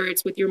now, whether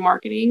it's with your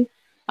marketing.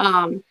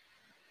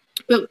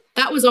 But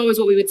that was always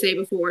what we would say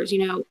before is,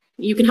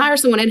 you can hire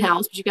someone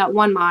in-house, but you got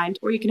one mind,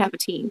 or you can have a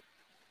team.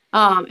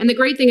 And the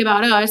great thing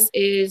about us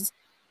is,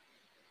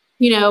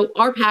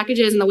 our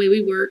packages and the way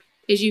we work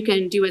is you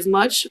can do as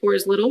much or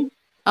as little.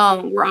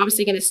 We're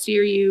obviously going to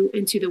steer you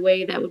into the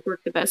way that would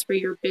work the best for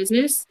your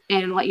business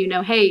and let you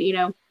know, hey,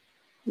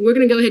 we're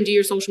going to go ahead and do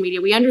your social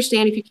media. We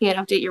understand if you can't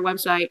update your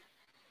website,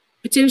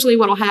 potentially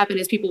what will happen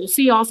is people will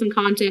see awesome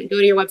content, go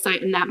to your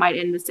website, and that might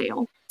end the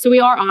sale. So we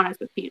are honest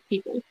with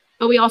people,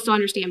 but we also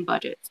understand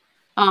budgets.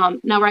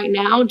 Now, right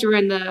now,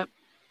 during this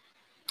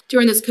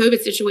COVID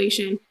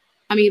situation,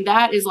 I mean,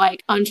 that is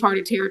like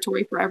uncharted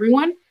territory for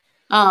everyone.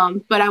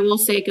 But I will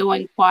say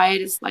going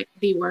quiet is like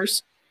the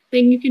worst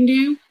thing you can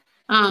do.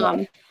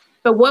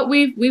 But what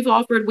we've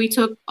offered, we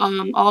took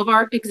all of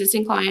our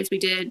existing clients, we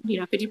did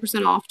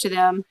 50% off to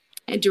them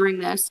during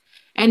this,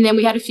 and then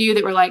we had a few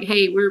that were like,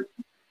 hey,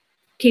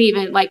 can't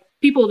even, like,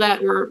 people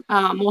that were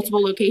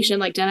multiple location,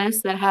 like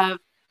dentists that have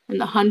in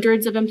the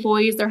hundreds of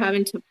employees they're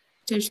having to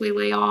potentially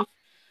lay off,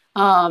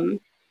 and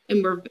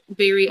we're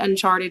very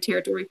uncharted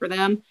territory for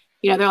them.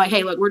 They're like,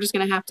 hey, look, we're just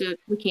gonna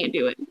we can't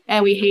do it,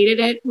 and we hated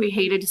it. We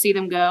hated to see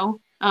them go,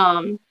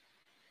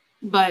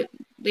 but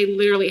they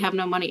literally have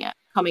no money yet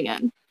coming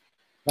in.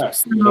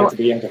 Nice. You have to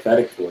be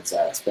empathetic towards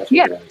that, especially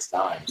during these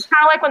times. It's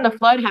kind of like when the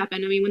flood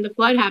happened. I mean, when the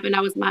flood happened,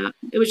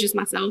 it was just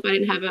myself. I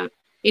didn't have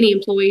any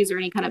employees or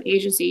any kind of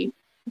agency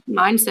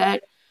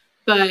mindset.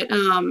 But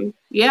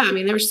yeah, I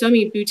mean, there were so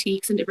many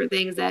boutiques and different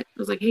things that I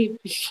was like, hey,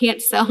 you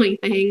can't sell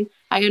anything.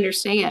 I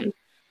understand.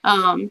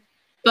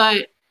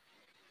 But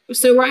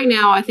so right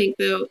now, I think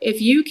though,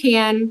 if you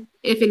can,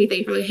 if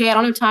anything, for like, hey, I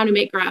don't have time to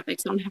make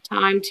graphics. I don't have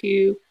time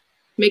to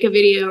make a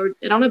video, or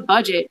I don't have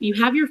budget. You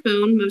have your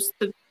phone. Most of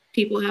the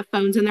people have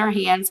phones in their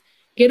hands.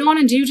 Get on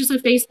and do just a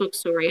Facebook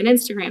story, an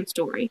Instagram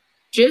story.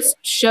 Just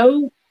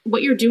show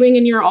what you're doing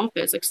in your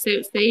office. Like,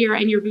 say you're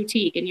in your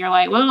boutique and you're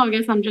like, well, I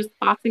guess I'm just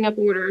boxing up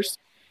orders.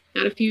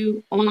 Got a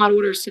few online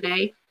orders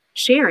today.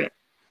 Share it.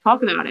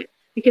 Talk about it.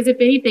 Because if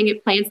anything,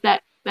 it plants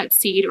that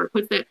seed, or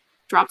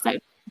drops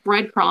that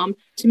breadcrumb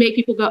to make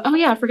people go, oh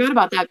yeah, I forgot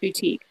about that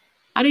boutique.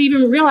 I didn't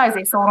even realize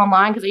they sold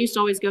online because I used to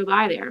always go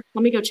by there.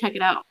 Let me go check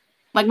it out.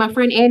 Like my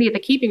friend Andy at the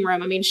Keeping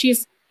Room. I mean,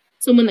 she's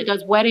someone that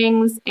does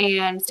weddings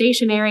and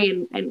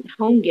stationery and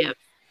home gifts.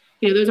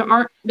 Those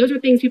are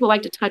things people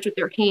like to touch with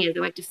their hands. They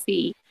like to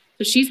see.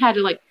 So she's had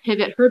to like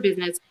pivot her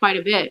business quite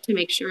a bit to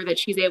make sure that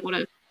she's able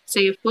to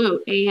stay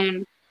afloat.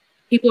 And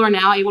people are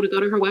now able to go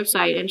to her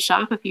website and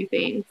shop a few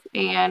things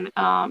and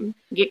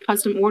get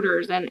custom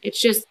orders. And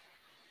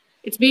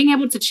it's being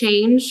able to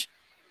change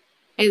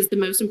is the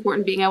most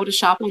important. Being able to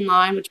shop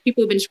online, which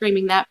people have been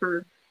screaming that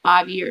for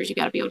 5 years. You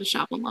got to be able to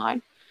shop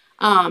online.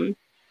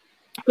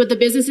 But the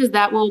businesses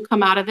that will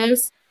come out of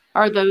this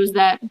are those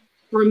that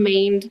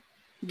remained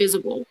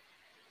visible.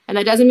 And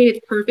that doesn't mean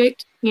it's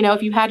perfect.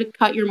 If you had to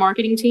cut your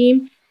marketing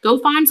team, go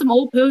find some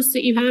old posts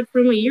that you had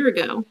from a year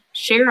ago.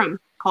 Share them.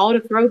 Call it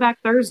a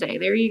Throwback Thursday.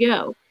 There you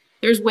go.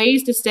 There's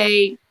ways to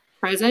stay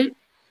present.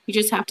 You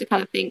just have to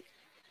kind of think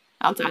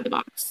outside the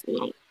box a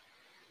little.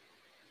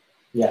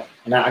 Yeah.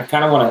 And I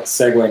kind of want to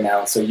segue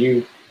now. So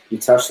you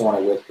touched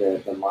on it with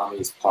the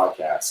Mommy's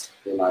podcast.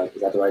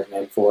 Is that the right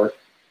name for it?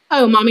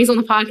 Oh, Mommy's on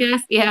the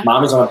podcast? Yeah.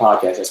 Mommy's on the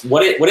podcast. Yes.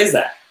 What is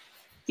that?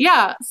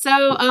 Yeah.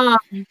 So,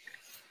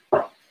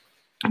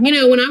 when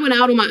I went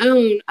out on my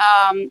own,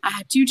 I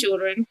had 2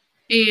 children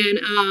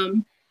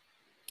and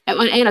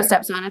a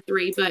stepson at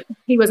 3, but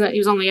he was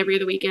only every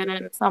other weekend and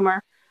in the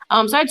summer.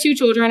 So I had 2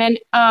 children and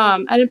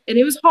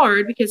it was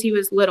hard because he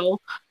was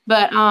little,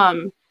 but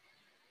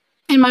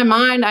in my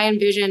mind, I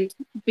envisioned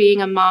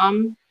being a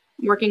mom,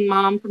 working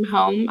mom from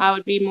home. I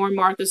would be more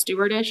Martha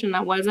Stewart-ish, and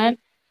I wasn't.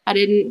 I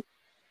didn't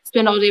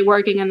spend all day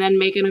working and then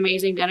make an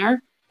amazing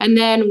dinner. And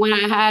then when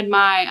I had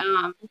my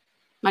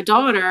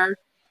daughter,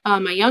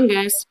 my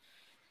youngest,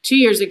 2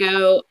 years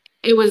ago,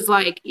 it was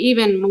like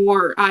even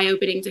more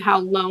eye-opening to how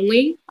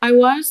lonely I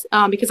was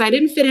because I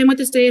didn't fit in with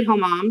the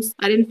stay-at-home moms.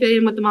 I didn't fit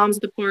in with the moms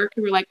at the park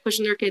who were like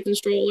pushing their kids in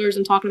strollers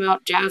and talking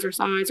about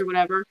jazzercise or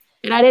whatever.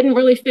 And I didn't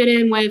really fit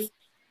in with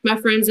my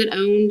friends that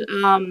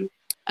owned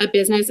a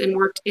business and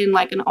worked in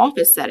like an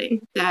office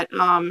setting that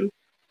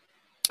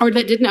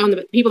didn't own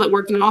the people that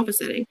worked in an office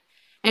setting.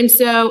 And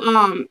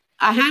so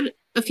I had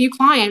a few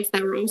clients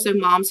that were also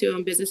moms who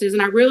own businesses,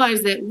 and I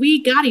realized that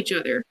we got each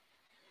other.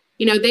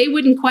 They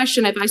wouldn't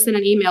question if I sent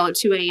an email at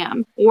 2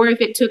 a.m. or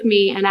if it took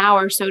me an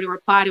hour or so to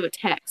reply to a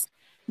text.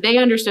 They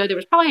understood there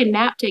was probably a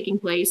nap taking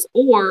place,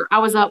 or I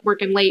was up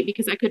working late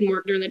because I couldn't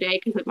work during the day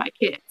because of my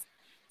kids.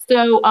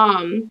 So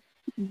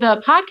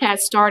the podcast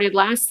started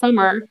last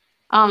summer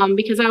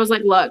because I was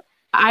like, look,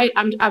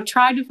 I've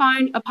tried to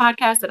find a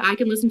podcast that I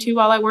can listen to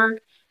while I work,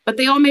 but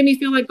they all made me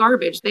feel like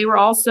garbage. They were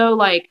also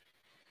like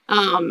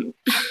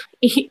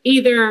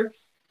either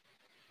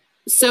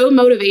so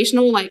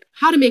motivational, like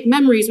how to make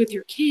memories with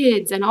your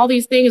kids and all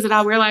these things that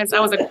I realized I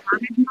was a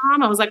garbage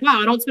mom. I was like, wow,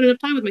 I don't spend enough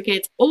time with my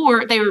kids.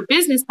 Or they were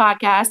business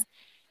podcasts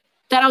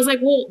that I was like,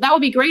 well, that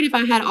would be great if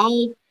I had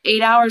all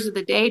 8 hours of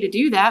the day to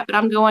do that. But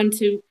I'm going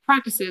to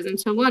practices and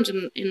to lunch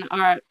and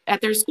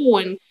at their school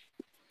and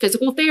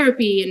physical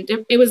therapy.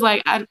 And it was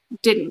like,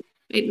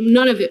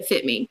 none of it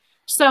fit me.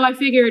 So I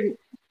figured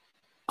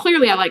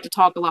clearly I like to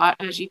talk a lot,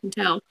 as you can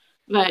tell.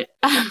 But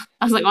I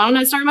was like, why don't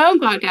I start my own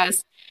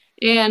podcast?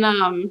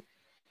 And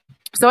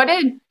so I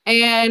did.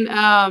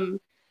 And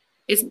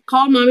it's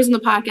called Mommy's on the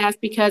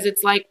Podcast because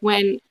it's like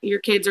when your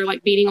kids are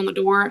like beating on the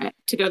door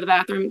to go to the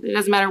bathroom. It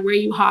doesn't matter where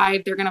you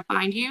hide, they're going to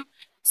find you.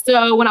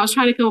 So when I was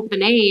trying to come up with a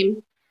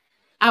name,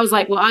 I was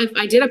like, well, if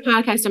I did a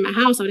podcast in my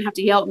house, I would have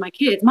to yell at my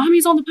kids,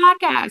 Mommy's on the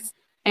podcast.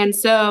 And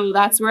so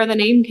that's where the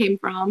name came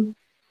from.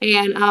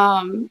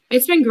 And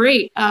it's been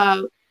great.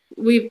 I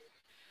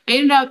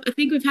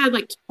think we've had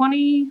like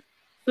 20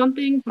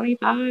 something,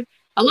 25,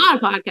 a lot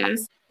of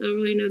podcasts. I don't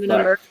really know the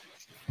number.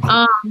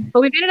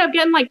 But we've ended up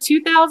getting like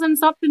 2,000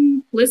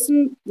 something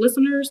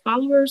listeners,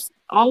 followers,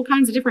 all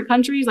kinds of different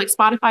countries. Like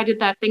Spotify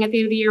did that thing at the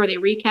end of the year where they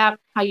recap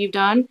how you've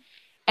done.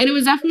 And it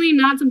was definitely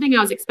not something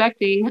I was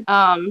expecting.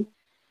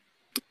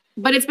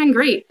 But it's been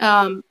great.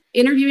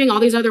 Interviewing all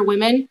these other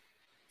women,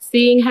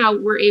 seeing how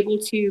we're able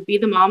to be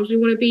the moms we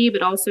want to be,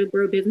 but also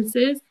grow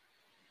businesses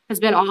has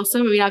been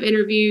awesome. I mean, I've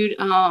interviewed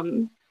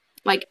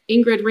like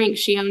Ingrid Rink.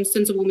 She owns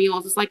Sensible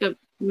Meals. It's like $1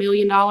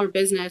 million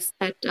business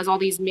that does all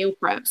these meal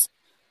preps.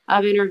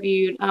 I've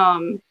interviewed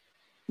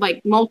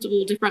like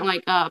multiple different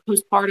like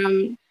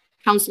postpartum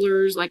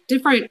counselors, like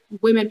different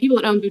women, people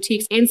that own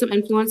boutiques and some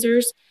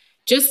influencers,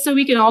 just so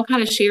we can all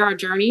kind of share our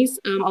journeys.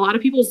 A lot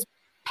of people's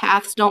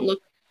paths don't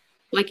look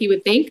like you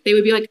would think. They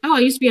would be like, oh, I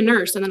used to be a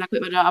nurse and then I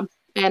quit my job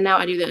and now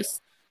I do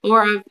this.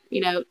 Or I've,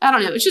 I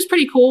don't know. It's just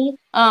pretty cool.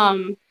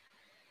 And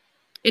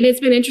it's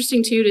been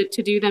interesting too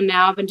to do them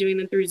now. I've been doing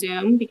them through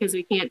Zoom because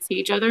we can't see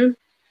each other.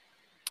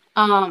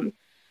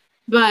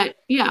 But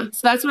yeah, so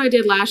that's what I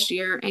did last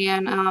year,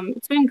 and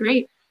it's been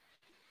great.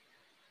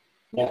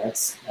 Yeah,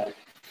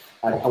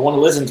 I want to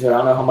listen to it. I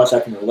don't know how much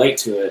I can relate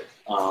to it,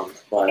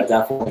 but I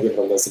definitely want to give it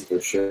a listen for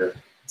sure.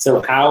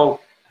 So how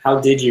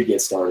did you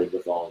get started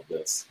with all of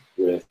this,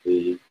 with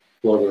the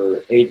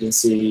Clover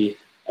agency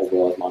as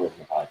well as Mom on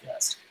the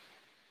Podcast?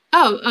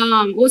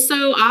 Oh, well,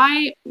 so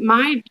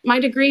my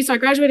degree, so I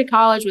graduated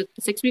college with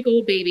a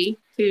 6-week-old baby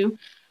too,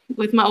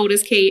 with my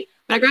oldest, Kate.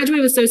 But I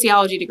graduated with a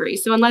sociology degree.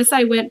 So unless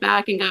I went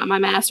back and got my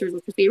master's,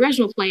 which was the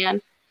original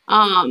plan,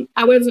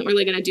 I wasn't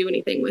really going to do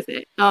anything with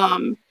it.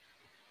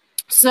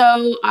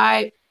 So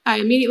I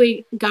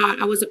immediately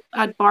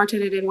I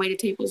bartended and waited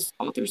tables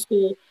all through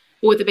school.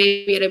 But with the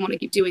baby, I didn't want to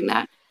keep doing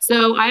that.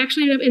 So I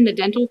actually ended up in the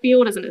dental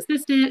field as an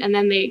assistant. And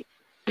then they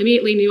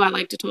immediately knew I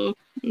liked to talk.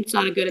 It's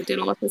not a good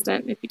dental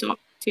assistant if you talk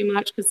too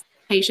much because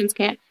patients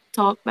can't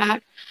talk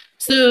back.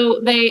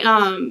 So they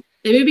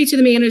moved me to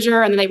the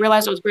manager, and then they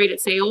realized I was great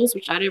at sales,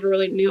 which I never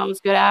really knew I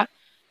was good at.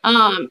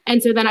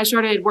 And so then I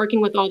started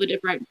working with all the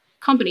different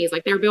companies,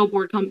 like their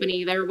billboard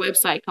company, their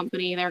website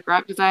company, their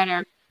graphic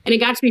designer. And it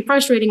got to be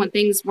frustrating when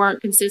things weren't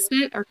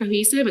consistent or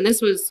cohesive. And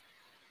this was,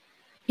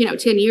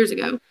 10 years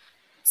ago.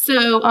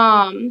 So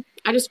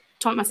I just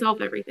taught myself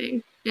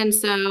everything. And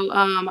so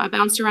I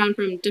bounced around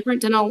from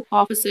different dental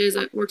offices.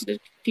 I worked at a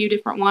few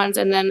different ones.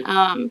 And then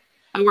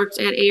I worked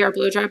at AR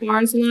Blow Dry Bar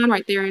and Salon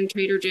right there in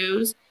Trader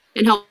Joe's,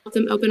 and helped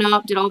them open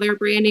up, did all their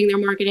branding, their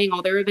marketing,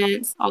 all their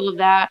events, all of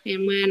that.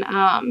 And when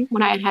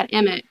I had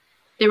Emmett,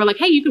 they were like,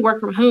 hey, you could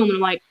work from home. And I'm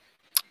like,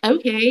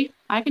 okay,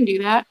 I can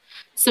do that.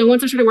 So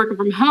once I started working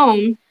from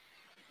home,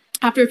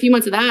 after a few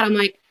months of that, I'm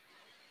like,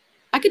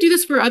 I could do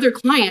this for other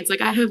clients. Like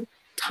I have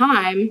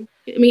time.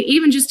 I mean,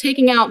 even just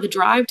taking out the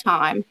drive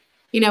time,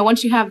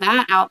 once you have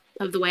that out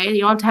of the way and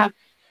you don't have to have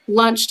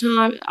lunch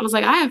time, I was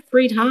like, I have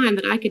free time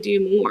that I could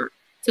do more.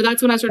 So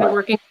that's when I started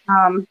working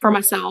for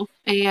myself.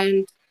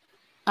 And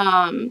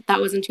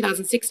that was in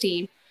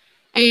 2016.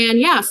 And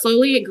yeah,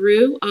 slowly it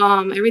grew.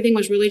 Everything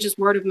was really just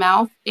word of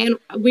mouth. And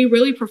we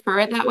really prefer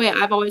it that way.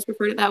 I've always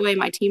preferred it that way.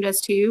 My team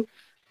does too.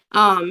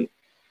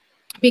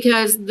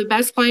 Because the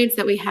best clients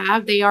that we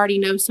have, they already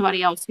know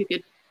somebody else who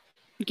could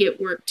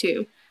get work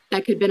too,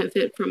 that could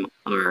benefit from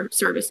our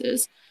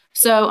services.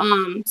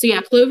 So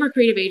yeah, Clover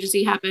Creative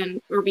Agency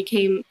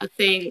became a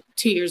thing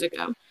 2 years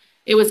ago.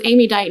 It was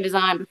Amy Dighton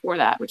Design before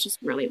that, which is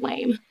really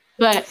lame.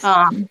 But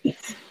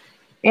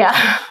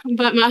yeah,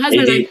 but my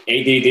husband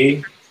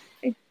ADD.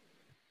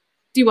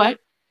 Do what?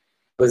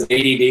 Was ADD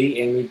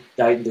Amy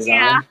Dighton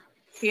Design?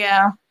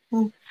 Yeah,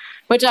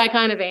 which I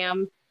kind of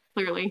am,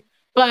 clearly.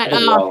 But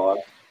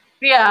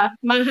yeah,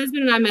 my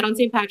husband and I met on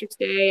St. Patrick's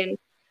Day, and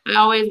I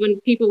always, when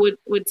people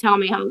would tell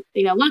me how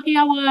lucky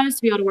I was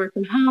to be able to work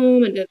from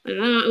home, and it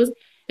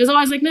was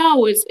always like,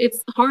 no,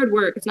 it's hard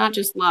work. It's not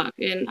just luck.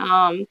 And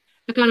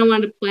I kind of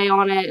wanted to play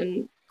on it,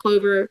 and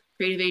Clover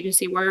Creative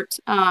Agency worked.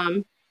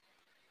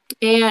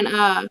 And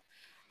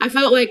I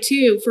felt like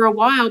too, for a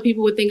while,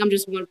 people would think I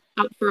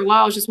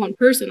was just one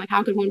person. Like,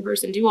 how could one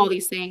person do all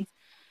these things?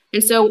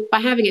 And so by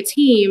having a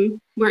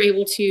team, we're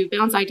able to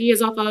bounce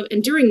ideas off of.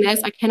 And during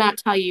this, I cannot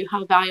tell you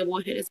how valuable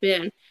it has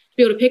been to be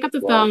be able to pick up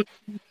the Right. phone,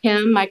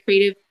 him, my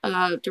creative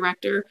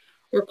director,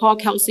 or call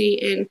Kelsey,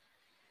 and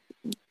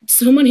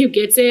someone who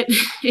gets it.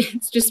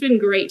 It's just been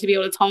great to be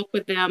able to talk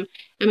with them.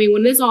 I mean,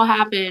 when this all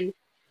happened,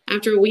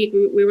 after a week,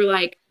 we were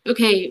like,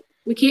 okay,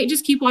 we can't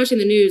just keep watching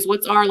the news.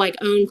 What's our like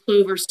own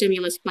Clover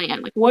stimulus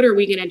plan? Like, what are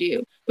we going to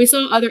do? We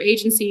saw other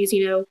agencies,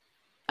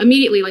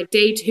 immediately like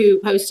day 2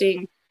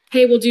 posting,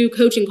 hey, we'll do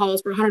coaching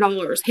calls for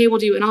 $100. Hey, we'll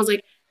do. And I was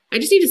like, I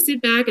just need to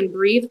sit back and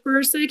breathe for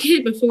a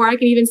second before I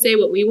can even say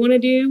what we want to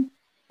do.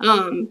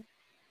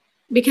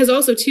 Because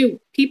also too,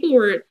 people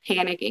were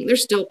panicking. They're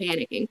still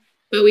panicking,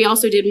 but we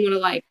also didn't want to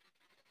like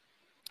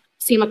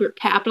seem like we're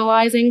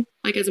capitalizing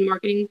like as a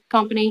marketing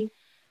company.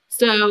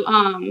 So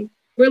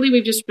really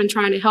we've just been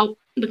trying to help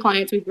the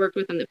clients we've worked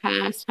with in the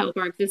past, help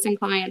our existing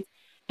clients.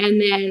 And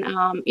then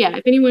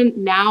if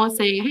anyone now is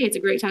saying, hey, it's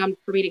a great time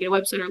for me to get a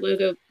website or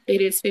logo,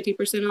 it is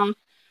 50% off.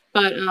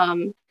 But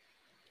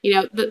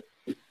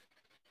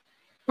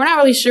we're not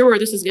really sure where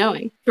this is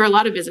going for a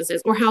lot of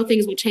businesses or how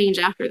things will change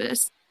after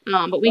this.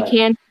 But we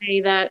can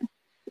say that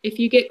if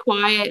you get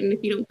quiet and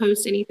if you don't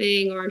post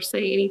anything or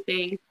say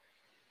anything,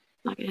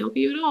 it's not going to help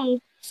you at all.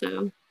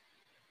 So,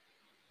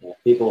 yeah,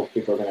 people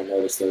are going to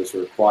notice those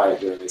who are quiet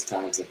during these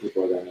times, and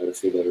people are going to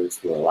notice those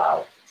who are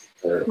loud,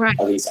 or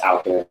at least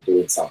out there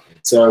doing something.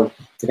 So,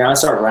 to kind of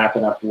start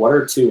wrapping up, what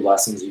are 2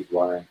 lessons you've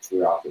learned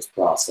throughout this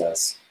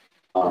process,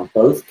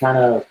 both kind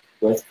of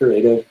with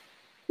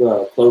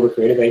Clover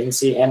Creative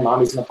Agency and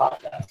Mommies in the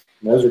Podcast?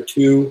 And those are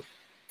 2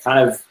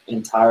 kind of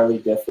entirely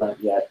different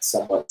yet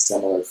somewhat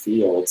similar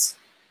fields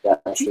that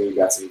I'm sure you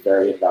got some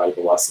very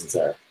invaluable lessons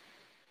there.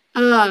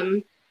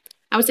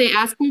 I would say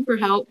asking for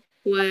help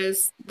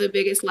was the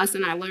biggest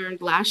lesson I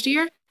learned last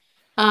year.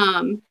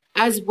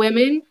 As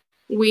women,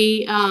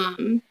 we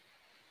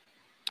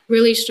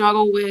really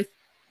struggle with,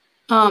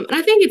 and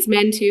I think it's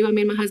men too. I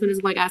mean, my husband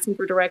is like asking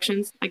for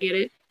directions. I get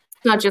it.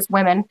 It's not just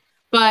women.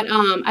 But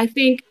I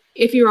think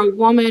if you're a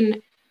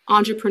woman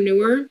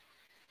entrepreneur,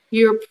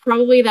 you're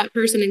probably that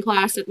person in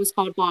class that was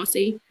called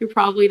bossy. You're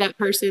probably that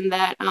person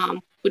that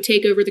would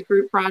take over the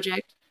group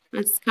project.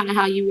 That's kind of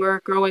how you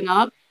were growing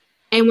up.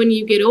 And when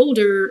you get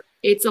older,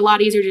 it's a lot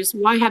easier to just,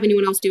 why have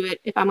anyone else do it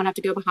if I'm going to have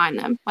to go behind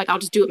them? Like, I'll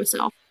just do it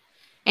myself.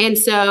 And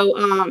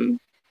so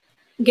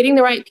getting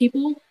the right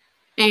people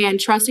and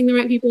trusting the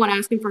right people and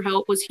asking for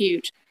help was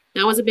huge.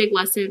 That was a big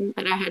lesson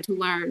that I had to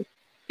learn.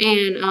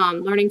 And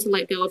learning to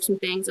let go of some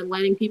things and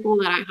letting people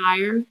that I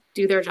hire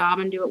do their job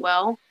and do it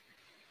well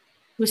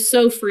was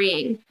so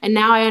freeing. And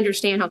now I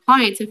understand how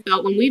clients have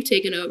felt when we've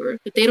taken over,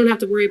 that they don't have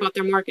to worry about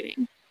their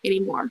marketing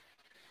anymore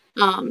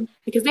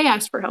because they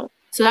asked for help.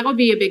 So that would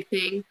be a big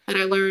thing that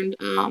I learned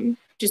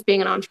just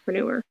being an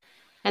entrepreneur.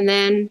 And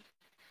then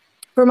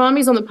for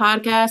Mommies on the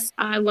Podcast,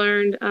 I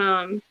learned,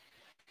 I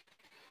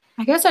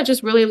guess I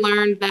just really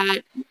learned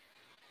that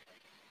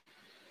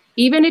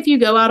even if you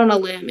go out on a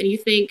limb and you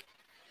think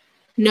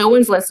no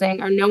one's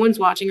listening or no one's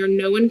watching or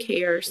no one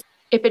cares,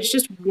 if it's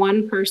just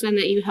one person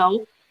that you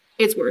help,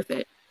 it's worth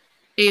it.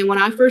 And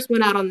when I first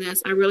went out on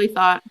this, I really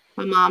thought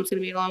my mom's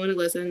going to be the only one who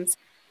listens.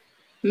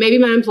 Maybe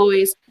my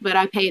employees, but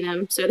I pay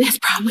them, so that's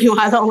probably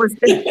why they'll listen.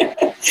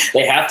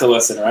 They have to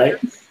listen, right?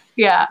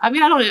 Yeah, I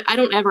mean, I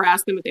don't ever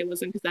ask them if they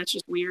listen because that's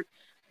just weird.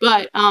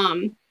 But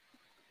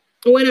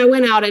when I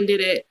went out and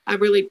did it, I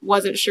really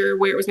wasn't sure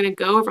where it was going to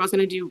go, if I was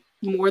going to do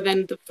more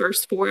than the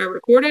first 4 I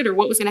recorded, or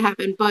what was going to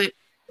happen. But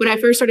when I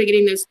first started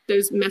getting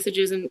those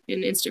messages in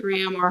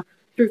Instagram or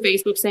through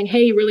Facebook saying,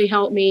 "Hey, you really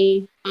helped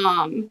me,"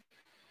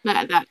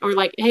 that or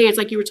like, "Hey, it's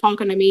like you were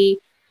talking to me,"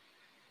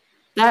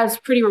 that was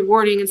pretty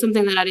rewarding and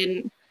something that I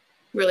didn't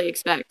really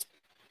expect.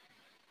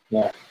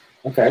 Yeah.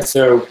 Okay.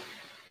 So,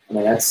 I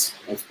mean, that's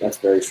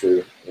very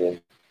true. And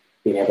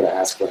being able to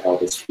ask for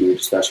help is huge,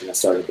 especially when I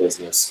start a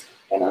business,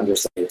 and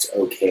understand it's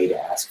okay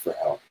to ask for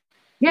help.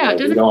 Yeah,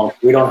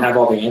 we don't have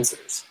all the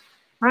answers.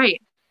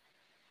 Right.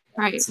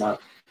 It's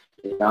not,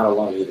 you're not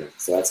alone either.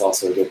 So that's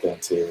also a good thing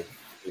to,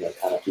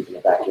 kind of keep in the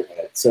back of your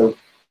head. So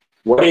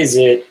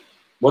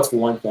what's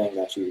one thing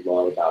that you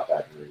love about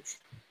Baton Rouge?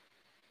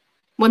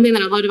 One thing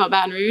that I loved about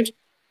Baton Rouge?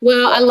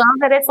 Well, I love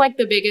that it's like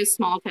the biggest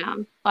small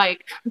town.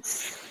 Like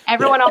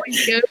everyone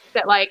always jokes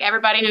that like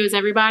everybody knows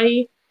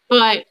everybody,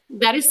 but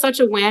that is such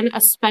a win,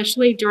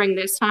 especially during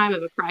this time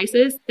of a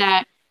crisis,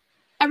 that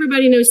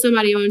everybody knows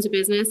somebody who owns a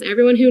business.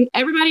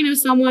 Everybody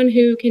knows someone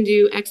who can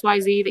do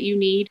XYZ that you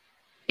need.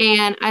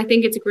 And I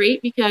think it's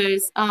great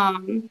because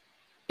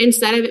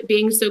instead of it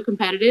being so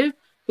competitive,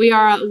 we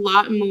are a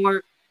lot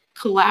more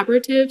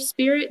collaborative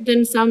spirit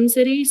than some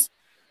cities.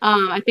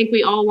 I think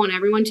we all want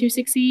everyone to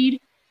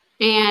succeed.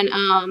 And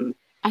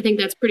I think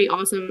that's pretty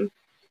awesome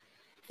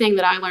thing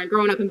that I learned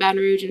growing up in Baton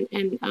Rouge.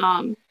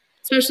 And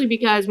especially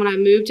because when I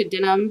moved to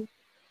Denham,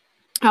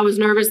 I was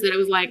nervous that it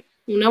was like,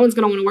 well, no one's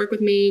going to want to work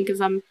with me because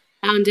I'm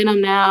out in Denham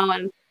now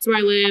and it's where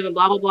I live and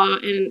blah, blah, blah.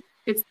 And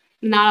it's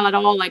not at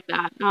all like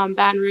that.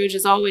 Baton Rouge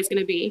is always going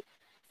to be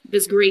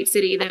this great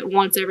city that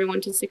wants everyone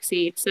to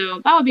succeed.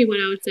 So that would be what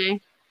I would say.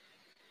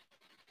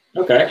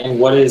 Okay. And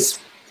what is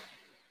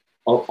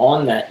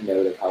on that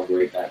note of how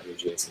great Baton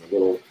Rouge is, and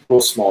the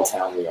little small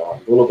town we are,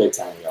 little big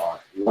town we are,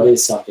 what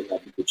is something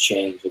that you could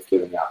change if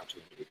given the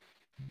opportunity?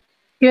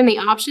 Given the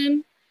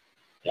option?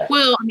 Yeah.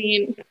 Well, I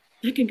mean,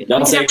 I could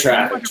don't say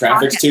traffic.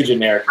 Traffic's too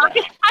generic.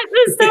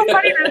 It's so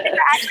funny that I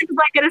actually was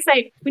like going to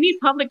say we need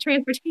public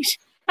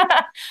transportation,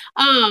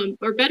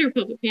 or better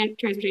public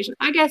transportation.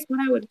 I guess what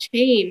I would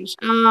change,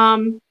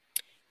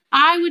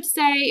 I would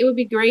say it would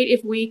be great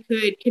if we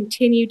could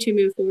continue to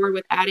move forward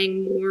with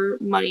adding more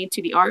money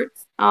to the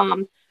arts.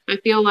 I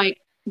feel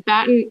like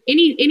Baton,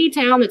 any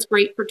town that's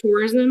great for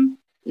tourism,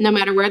 no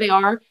matter where they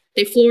are,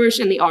 they flourish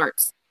in the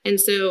arts.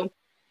 And so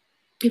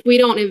if we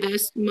don't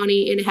invest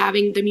money in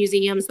having the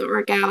museums, the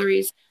art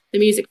galleries, the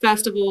music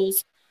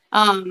festivals,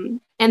 and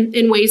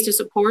ways to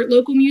support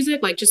local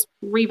music, like just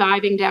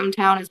reviving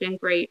downtown has been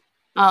great.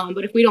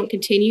 But if we don't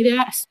continue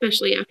that,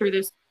 especially after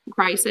this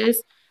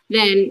crisis,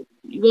 then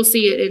we'll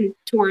see it in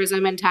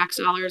tourism and tax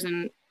dollars,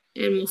 and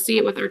we'll see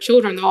it with our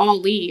children. They'll all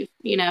leave,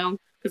 because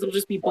it'll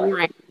just be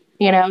boring,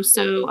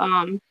 So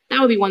that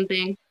would be one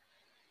thing.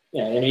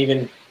 Yeah,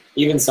 and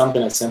even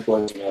something as simple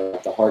as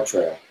like the Heart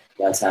Trail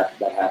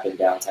that happened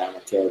downtown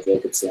with Taylor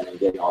Jacobson and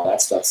getting all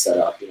that stuff set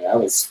up. That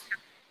was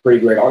a pretty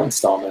great art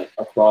installment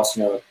across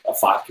a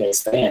 5K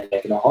span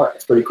making a heart.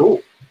 It's pretty cool.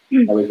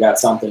 And we've got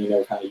something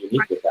kind of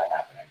unique with that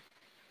happening.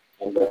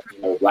 And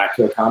with Black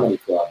Hill Comedy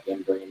Club,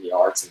 them bringing the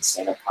arts and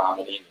stand-up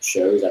comedy and the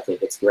shows, I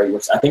think it's great.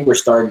 I think we're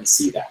starting to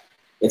see that.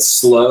 It's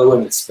slow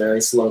and it's very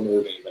slow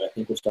moving, but I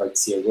think we're starting to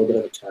see a little bit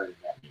of a turn in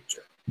that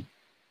future.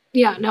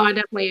 Yeah, no, I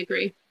definitely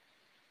agree.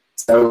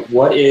 So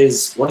what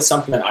is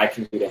something that I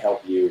can do to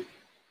help you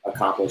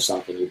accomplish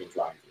something you've been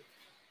trying to do?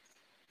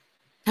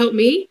 Help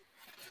me?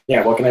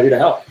 Yeah, what can I do to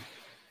help?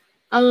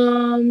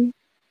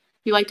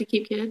 You like to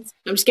keep kids?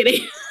 I'm just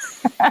kidding.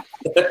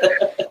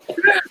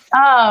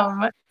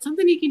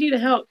 Something you can do to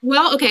help.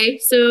 Well, okay,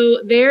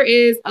 so there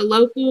is a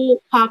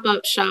local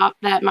pop-up shop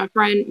that my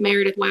friend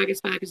Meredith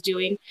Wagisback is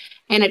doing,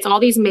 and it's all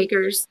these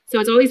makers.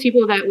 So it's all these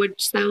people that would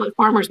sell at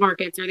farmers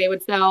markets, or they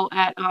would sell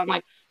at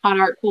like hot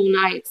art cool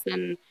nights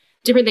and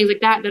different things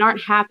like that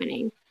aren't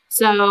happening.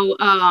 So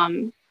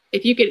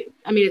if you could,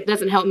 it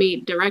doesn't help me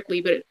directly,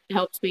 but it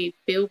helps me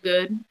feel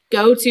good.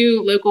 Go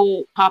to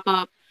local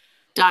pop-up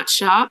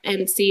shop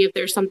and see if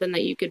there's something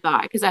that you could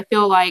buy, because I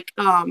feel like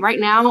right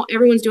now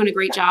everyone's doing a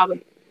great job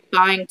of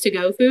buying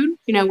to-go food.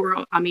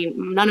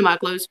 None of my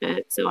clothes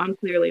fit, so I'm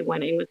clearly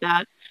winning with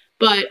that.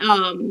 But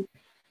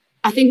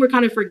I think we're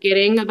kind of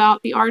forgetting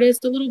about the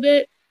artist a little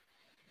bit,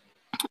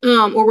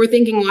 or we're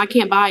thinking, well, I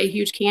can't buy a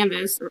huge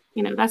canvas. Or,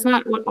 that's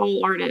not what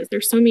all art is.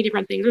 There's so many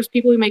different things. There's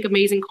people who make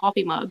amazing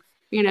coffee mugs.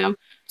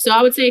 So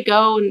I would say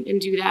go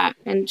and do that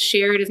and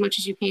share it as much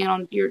as you can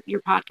on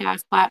your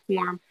podcast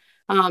platform.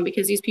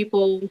 Because these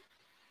people,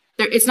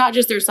 it's not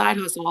just their side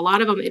hustle. A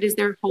lot of them, it is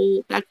their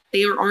whole, that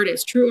they are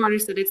artists, true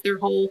artists, that it's their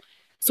whole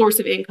source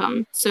of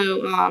income.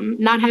 So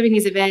not having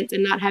these events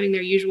and not having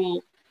their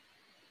usual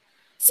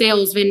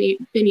sales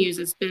venues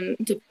has been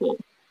difficult.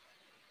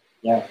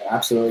 Yeah,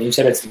 absolutely. You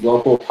said it's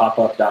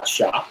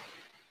localpopup.shop?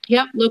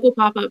 Yep,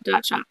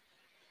 localpopup.shop.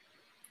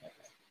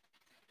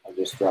 I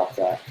just dropped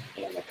that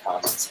in the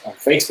comments on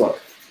Facebook.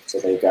 So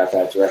they've got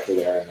that directly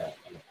there in the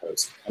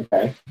post.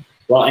 Okay.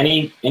 Well,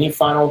 any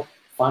final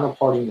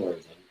parting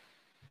words?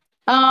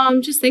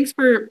 Just thanks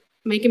for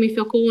making me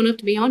feel cool enough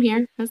to be on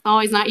here. That's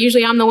always not.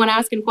 Usually I'm the one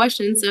asking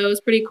questions, so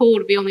it's pretty cool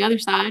to be on the other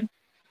side.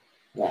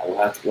 Yeah,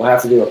 we'll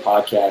have to do a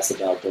podcast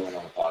about doing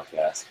on a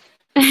podcast.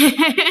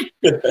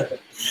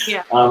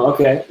 Yeah.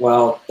 Okay.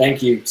 Well,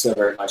 thank you so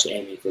very much,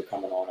 Amy, for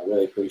coming on. I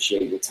really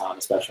appreciate your time,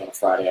 especially on a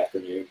Friday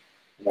afternoon.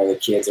 I know the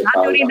kids are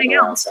probably running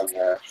around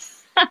somewhere.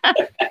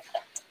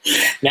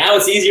 Now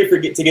it's easier to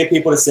get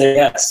people to say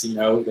yes.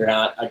 They're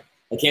not.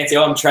 I can't say,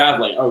 "Oh, I'm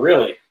traveling." Oh,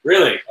 really?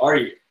 Really? Are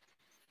you?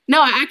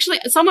 No,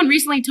 someone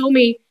recently told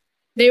me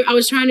I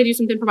was trying to do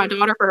something for my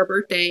daughter for her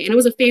birthday, and it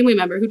was a family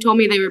member who told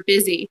me they were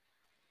busy.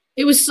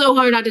 It was so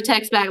hard not to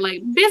text back,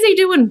 like, busy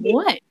doing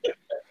what?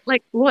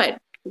 Like, what?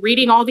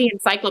 Reading all the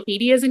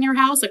encyclopedias in your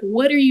house? Like,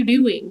 what are you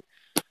doing?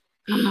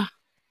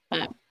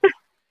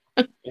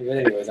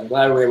 Anyways, I'm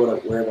glad we're able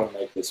to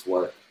make this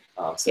work.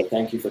 So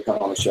thank you for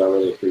coming on the show. I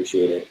really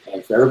appreciate it.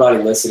 And for everybody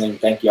listening,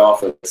 thank you all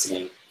for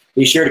listening.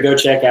 Be sure to go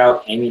check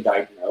out Amy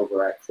Dighton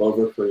over at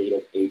Clover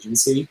Creative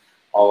Agency.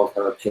 All of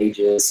her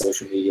pages,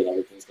 social media, and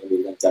everything's going to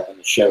be linked up in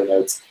the show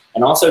notes.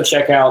 And also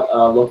check out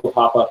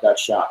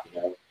localpopup.shop.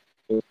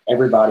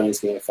 Everybody is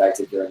being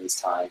affected during these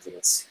times, and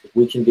if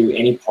we can do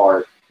any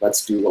part,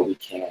 let's do what we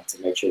can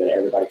to make sure that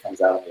everybody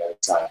comes out on the other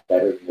side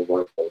better than the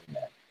work that we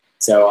met.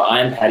 So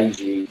I'm Patty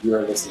G. You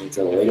are listening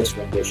to the latest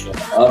rendition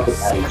of the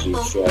Patty G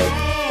Show.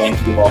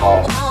 Thank you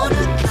all.